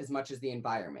difference as much as the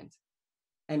environment.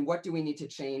 And what do we need to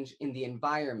change in the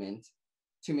environment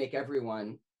to make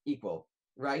everyone equal,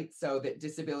 right? So that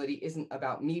disability isn't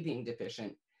about me being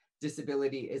deficient.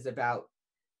 Disability is about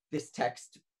this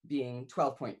text being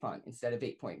 12-point font instead of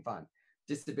 8-point font.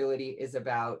 Disability is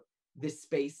about this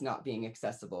space not being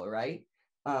accessible, right?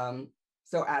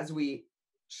 So as we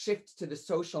shift to the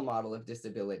social model of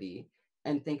disability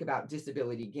and think about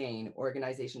disability gain,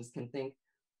 organizations can think,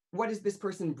 what is this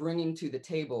person bringing to the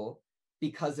table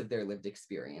because of their lived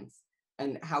experience?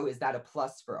 And how is that a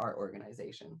plus for our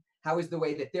organization? How is the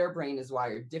way that their brain is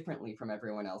wired differently from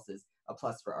everyone else's a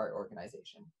plus for our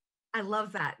organization? I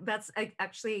love that. That's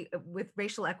actually with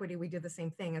racial equity, we do the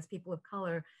same thing as people of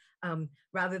color.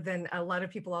 Rather than a lot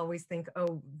of people always think,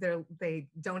 oh, they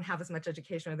don't have as much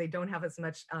education or they don't have as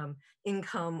much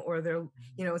income or they're,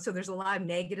 you know, so there's a lot of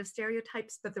negative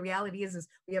stereotypes, but the reality is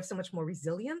we have so much more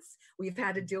resilience. We've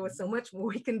had to deal with so much more.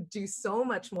 We can do so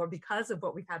much more because of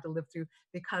what we've had to live through,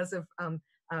 because of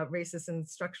racist and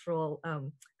structural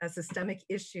systemic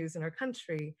issues in our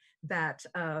country, that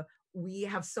we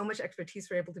have so much expertise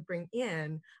we're able to bring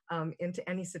in into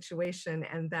any situation,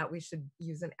 and that we should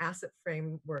use an asset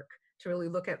framework to really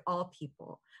look at all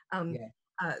people.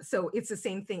 So it's the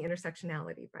same thing,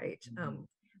 intersectionality, right?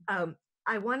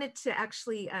 I wanted to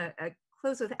actually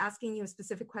close with asking you a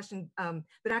specific question,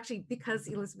 but actually because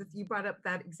Elizabeth, you brought up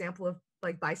that example of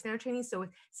like bystander training. So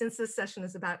since this session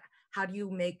is about how do you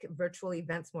make virtual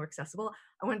events more accessible,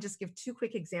 I want to just give 2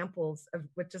 quick examples of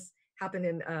what just happened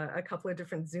in a couple of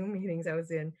different Zoom meetings I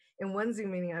was in. In one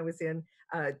Zoom meeting I was in,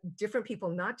 different people,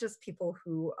 not just people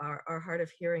who are hard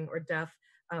of hearing or deaf,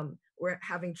 were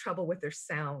having trouble with their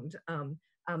sound.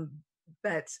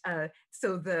 But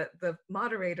so the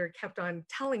moderator kept on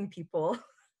telling people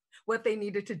what they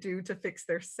needed to do to fix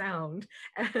their sound.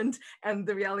 And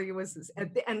the reality was,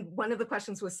 and one of the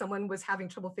questions was someone was having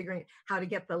trouble figuring how to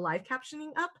get the live captioning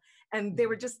up, and they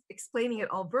were just explaining it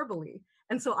all verbally.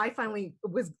 And so I finally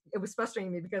it was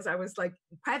frustrating me because I was like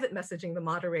private messaging the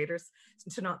moderators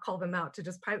to not call them out, to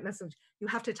just private message, you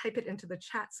have to type it into the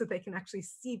chat so they can actually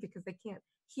see, because they can't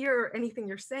hear anything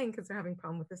you're saying because they're having a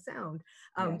problem with the sound.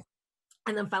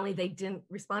 And then finally they didn't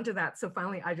respond to that. So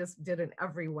finally I just did an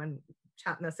everyone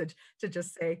chat message to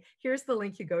just say, here's the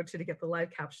link you go to get the live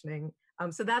captioning.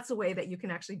 So that's a way that you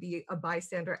can actually be a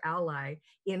bystander ally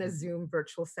in a Zoom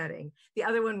virtual setting. The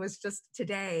other one was just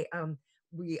today,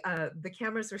 the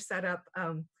cameras were set up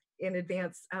in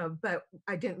advance, but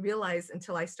I didn't realize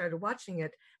until I started watching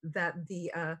it that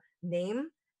the name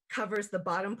covers the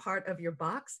bottom part of your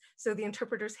box. So the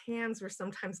interpreter's hands were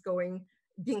sometimes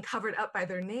being covered up by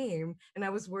their name. And I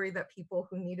was worried that people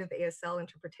who needed the ASL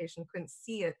interpretation couldn't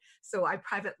see it. So I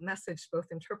private messaged both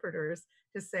interpreters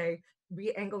to say,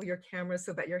 re-angle your camera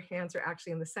so that your hands are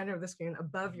actually in the center of the screen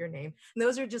above your name. And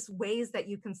those are just ways that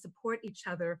you can support each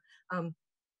other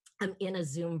in a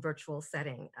Zoom virtual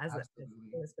setting, as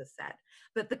Elizabeth said.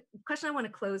 But the question I want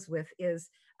to close with is,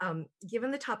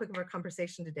 given the topic of our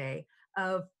conversation today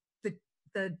of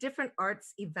the different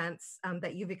arts events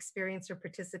that you've experienced or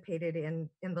participated in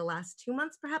the last 2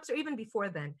 months, perhaps, or even before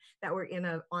then, that were in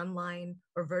an online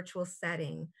or virtual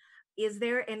setting, is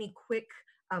there any quick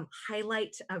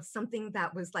highlight of something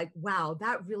that was like, wow,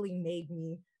 that really made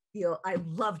me feel, I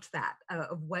loved that,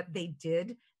 of what they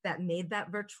did that made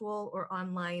that virtual or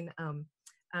online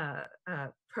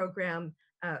program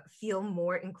feel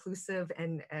more inclusive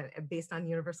and based on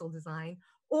universal design?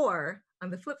 Or on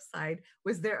the flip side,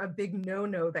 was there a big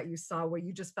no-no that you saw where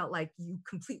you just felt like you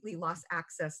completely lost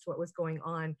access to what was going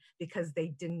on because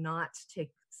they did not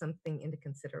take something into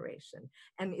consideration?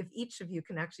 And if each of you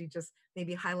can actually just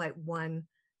maybe highlight one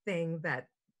thing that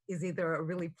is either a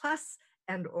really plus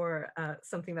and or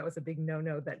something that was a big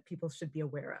no-no that people should be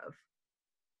aware of.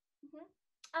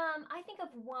 I think of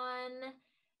one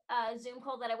Zoom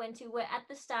call that I went to where at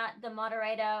the start, the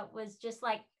moderator was just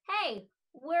like, hey,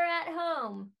 we're at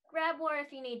home, grab water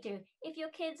if you need to. If your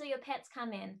kids or your pets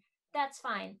come in, that's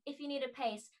fine. If you need a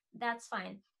pace, that's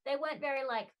fine. They weren't very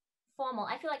like formal.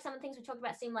 I feel like some of the things we talked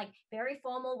about seem like very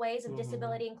formal ways of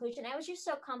disability inclusion. It was just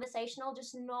so conversational,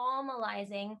 just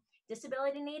normalizing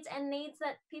disability needs and needs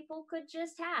that people could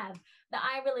just have, that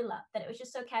I really loved. That it was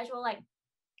just so casual, like,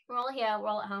 we're all here, we're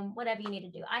all at home, whatever you need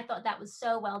to do. I thought that was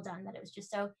so well done, that it was just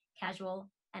so casual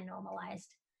and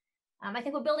normalized. I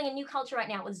think we're building a new culture right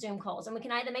now with Zoom calls, and we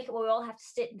can either make it where we all have to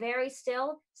sit very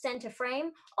still, center frame,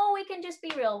 or we can just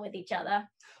be real with each other.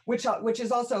 Which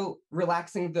is also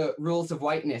relaxing the rules of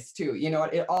whiteness too. You know,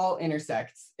 it all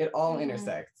intersects. It all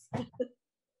intersects.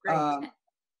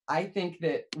 I think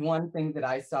that one thing that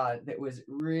I saw that was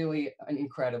really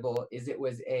incredible is it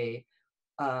was a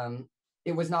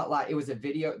it was not live, it was a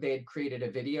video. They had created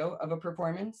a video of a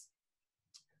performance,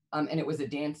 and it was a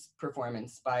dance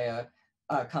performance by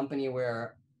a company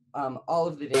where all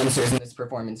of the dancers in this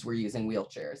performance were using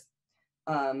wheelchairs.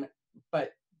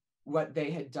 But what they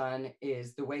had done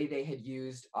is the way they had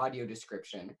used audio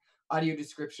description. Audio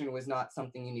description was not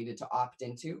something you needed to opt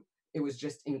into. It was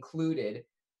just included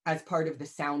as part of the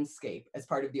soundscape, as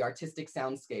part of the artistic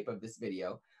soundscape of this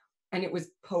video. And it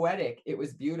was poetic, it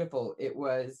was beautiful. It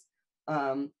was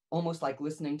almost like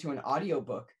listening to an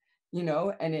audiobook, you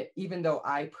know? And it, even though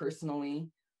I personally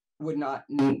would not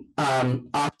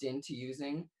opt into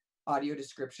using audio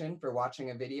description for watching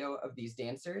a video of these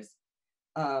dancers,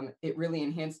 it really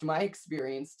enhanced my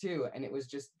experience too. And it was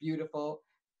just beautiful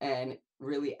and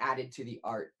really added to the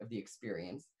art of the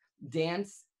experience.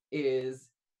 Dance is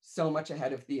so much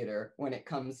ahead of theater when it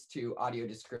comes to audio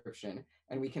description.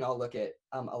 And we can all look at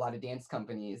a lot of dance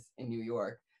companies in New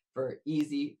York for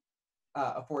easy,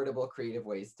 affordable, creative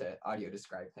ways to audio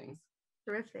describe things.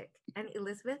 Terrific. And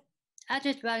Elizabeth? I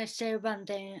just want to say one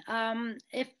thing.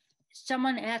 If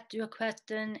someone asks you a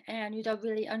question and you don't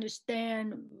really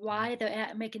understand why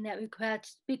they're making that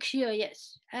request, be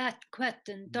curious, ask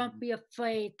questions. Don't be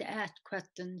afraid to ask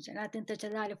questions. And I think there's a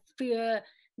lot of fear.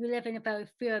 We live in a very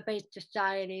fear-based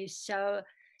society. So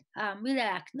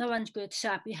relax. No one's going to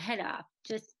chop your head off.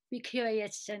 Just be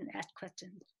curious and ask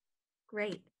questions.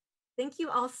 Great. Thank you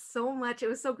all so much. It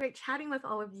was so great chatting with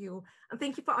all of you. And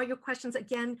thank you for all your questions.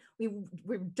 Again,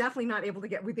 we're definitely not able to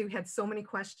get, we had so many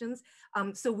questions.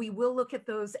 So we will look at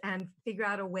those and figure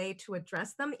out a way to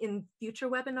address them in future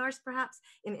webinars, perhaps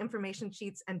in information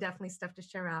sheets, and definitely stuff to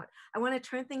share out. I want to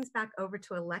turn things back over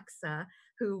to Alexa,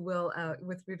 who will,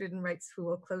 with Rooted in Rights, who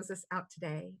will close us out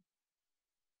today.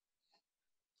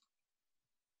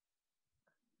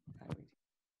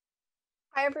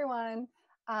 Hi, everyone.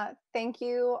 Thank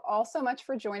you all so much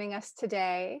for joining us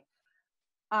today.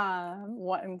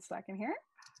 1 second here.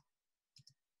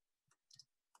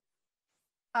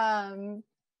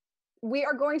 We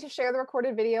are going to share the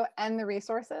recorded video and the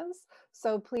resources.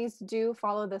 So please do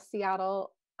follow the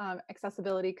Seattle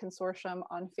Accessibility Consortium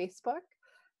on Facebook.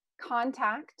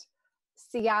 Contact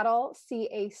Seattle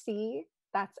CAC,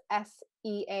 that's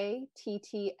SEATTLE,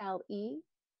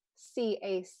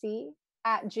 CAC,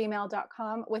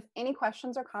 @gmail.com with any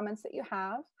questions or comments that you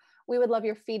have. We would love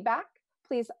your feedback.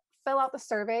 Please fill out the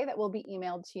survey that will be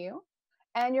emailed to you.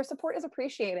 And your support is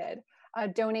appreciated.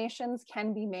 Donations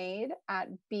can be made at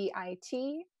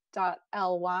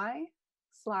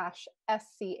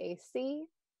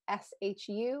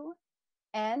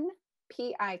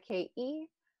bit.ly/SCAC-SHUNPIKE.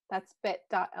 That's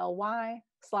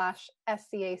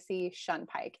bit.ly/SCAC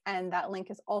Shunpike. And that link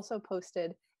is also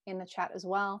posted in the chat as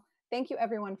well. Thank you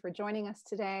everyone for joining us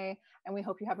today, and we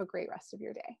hope you have a great rest of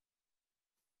your day.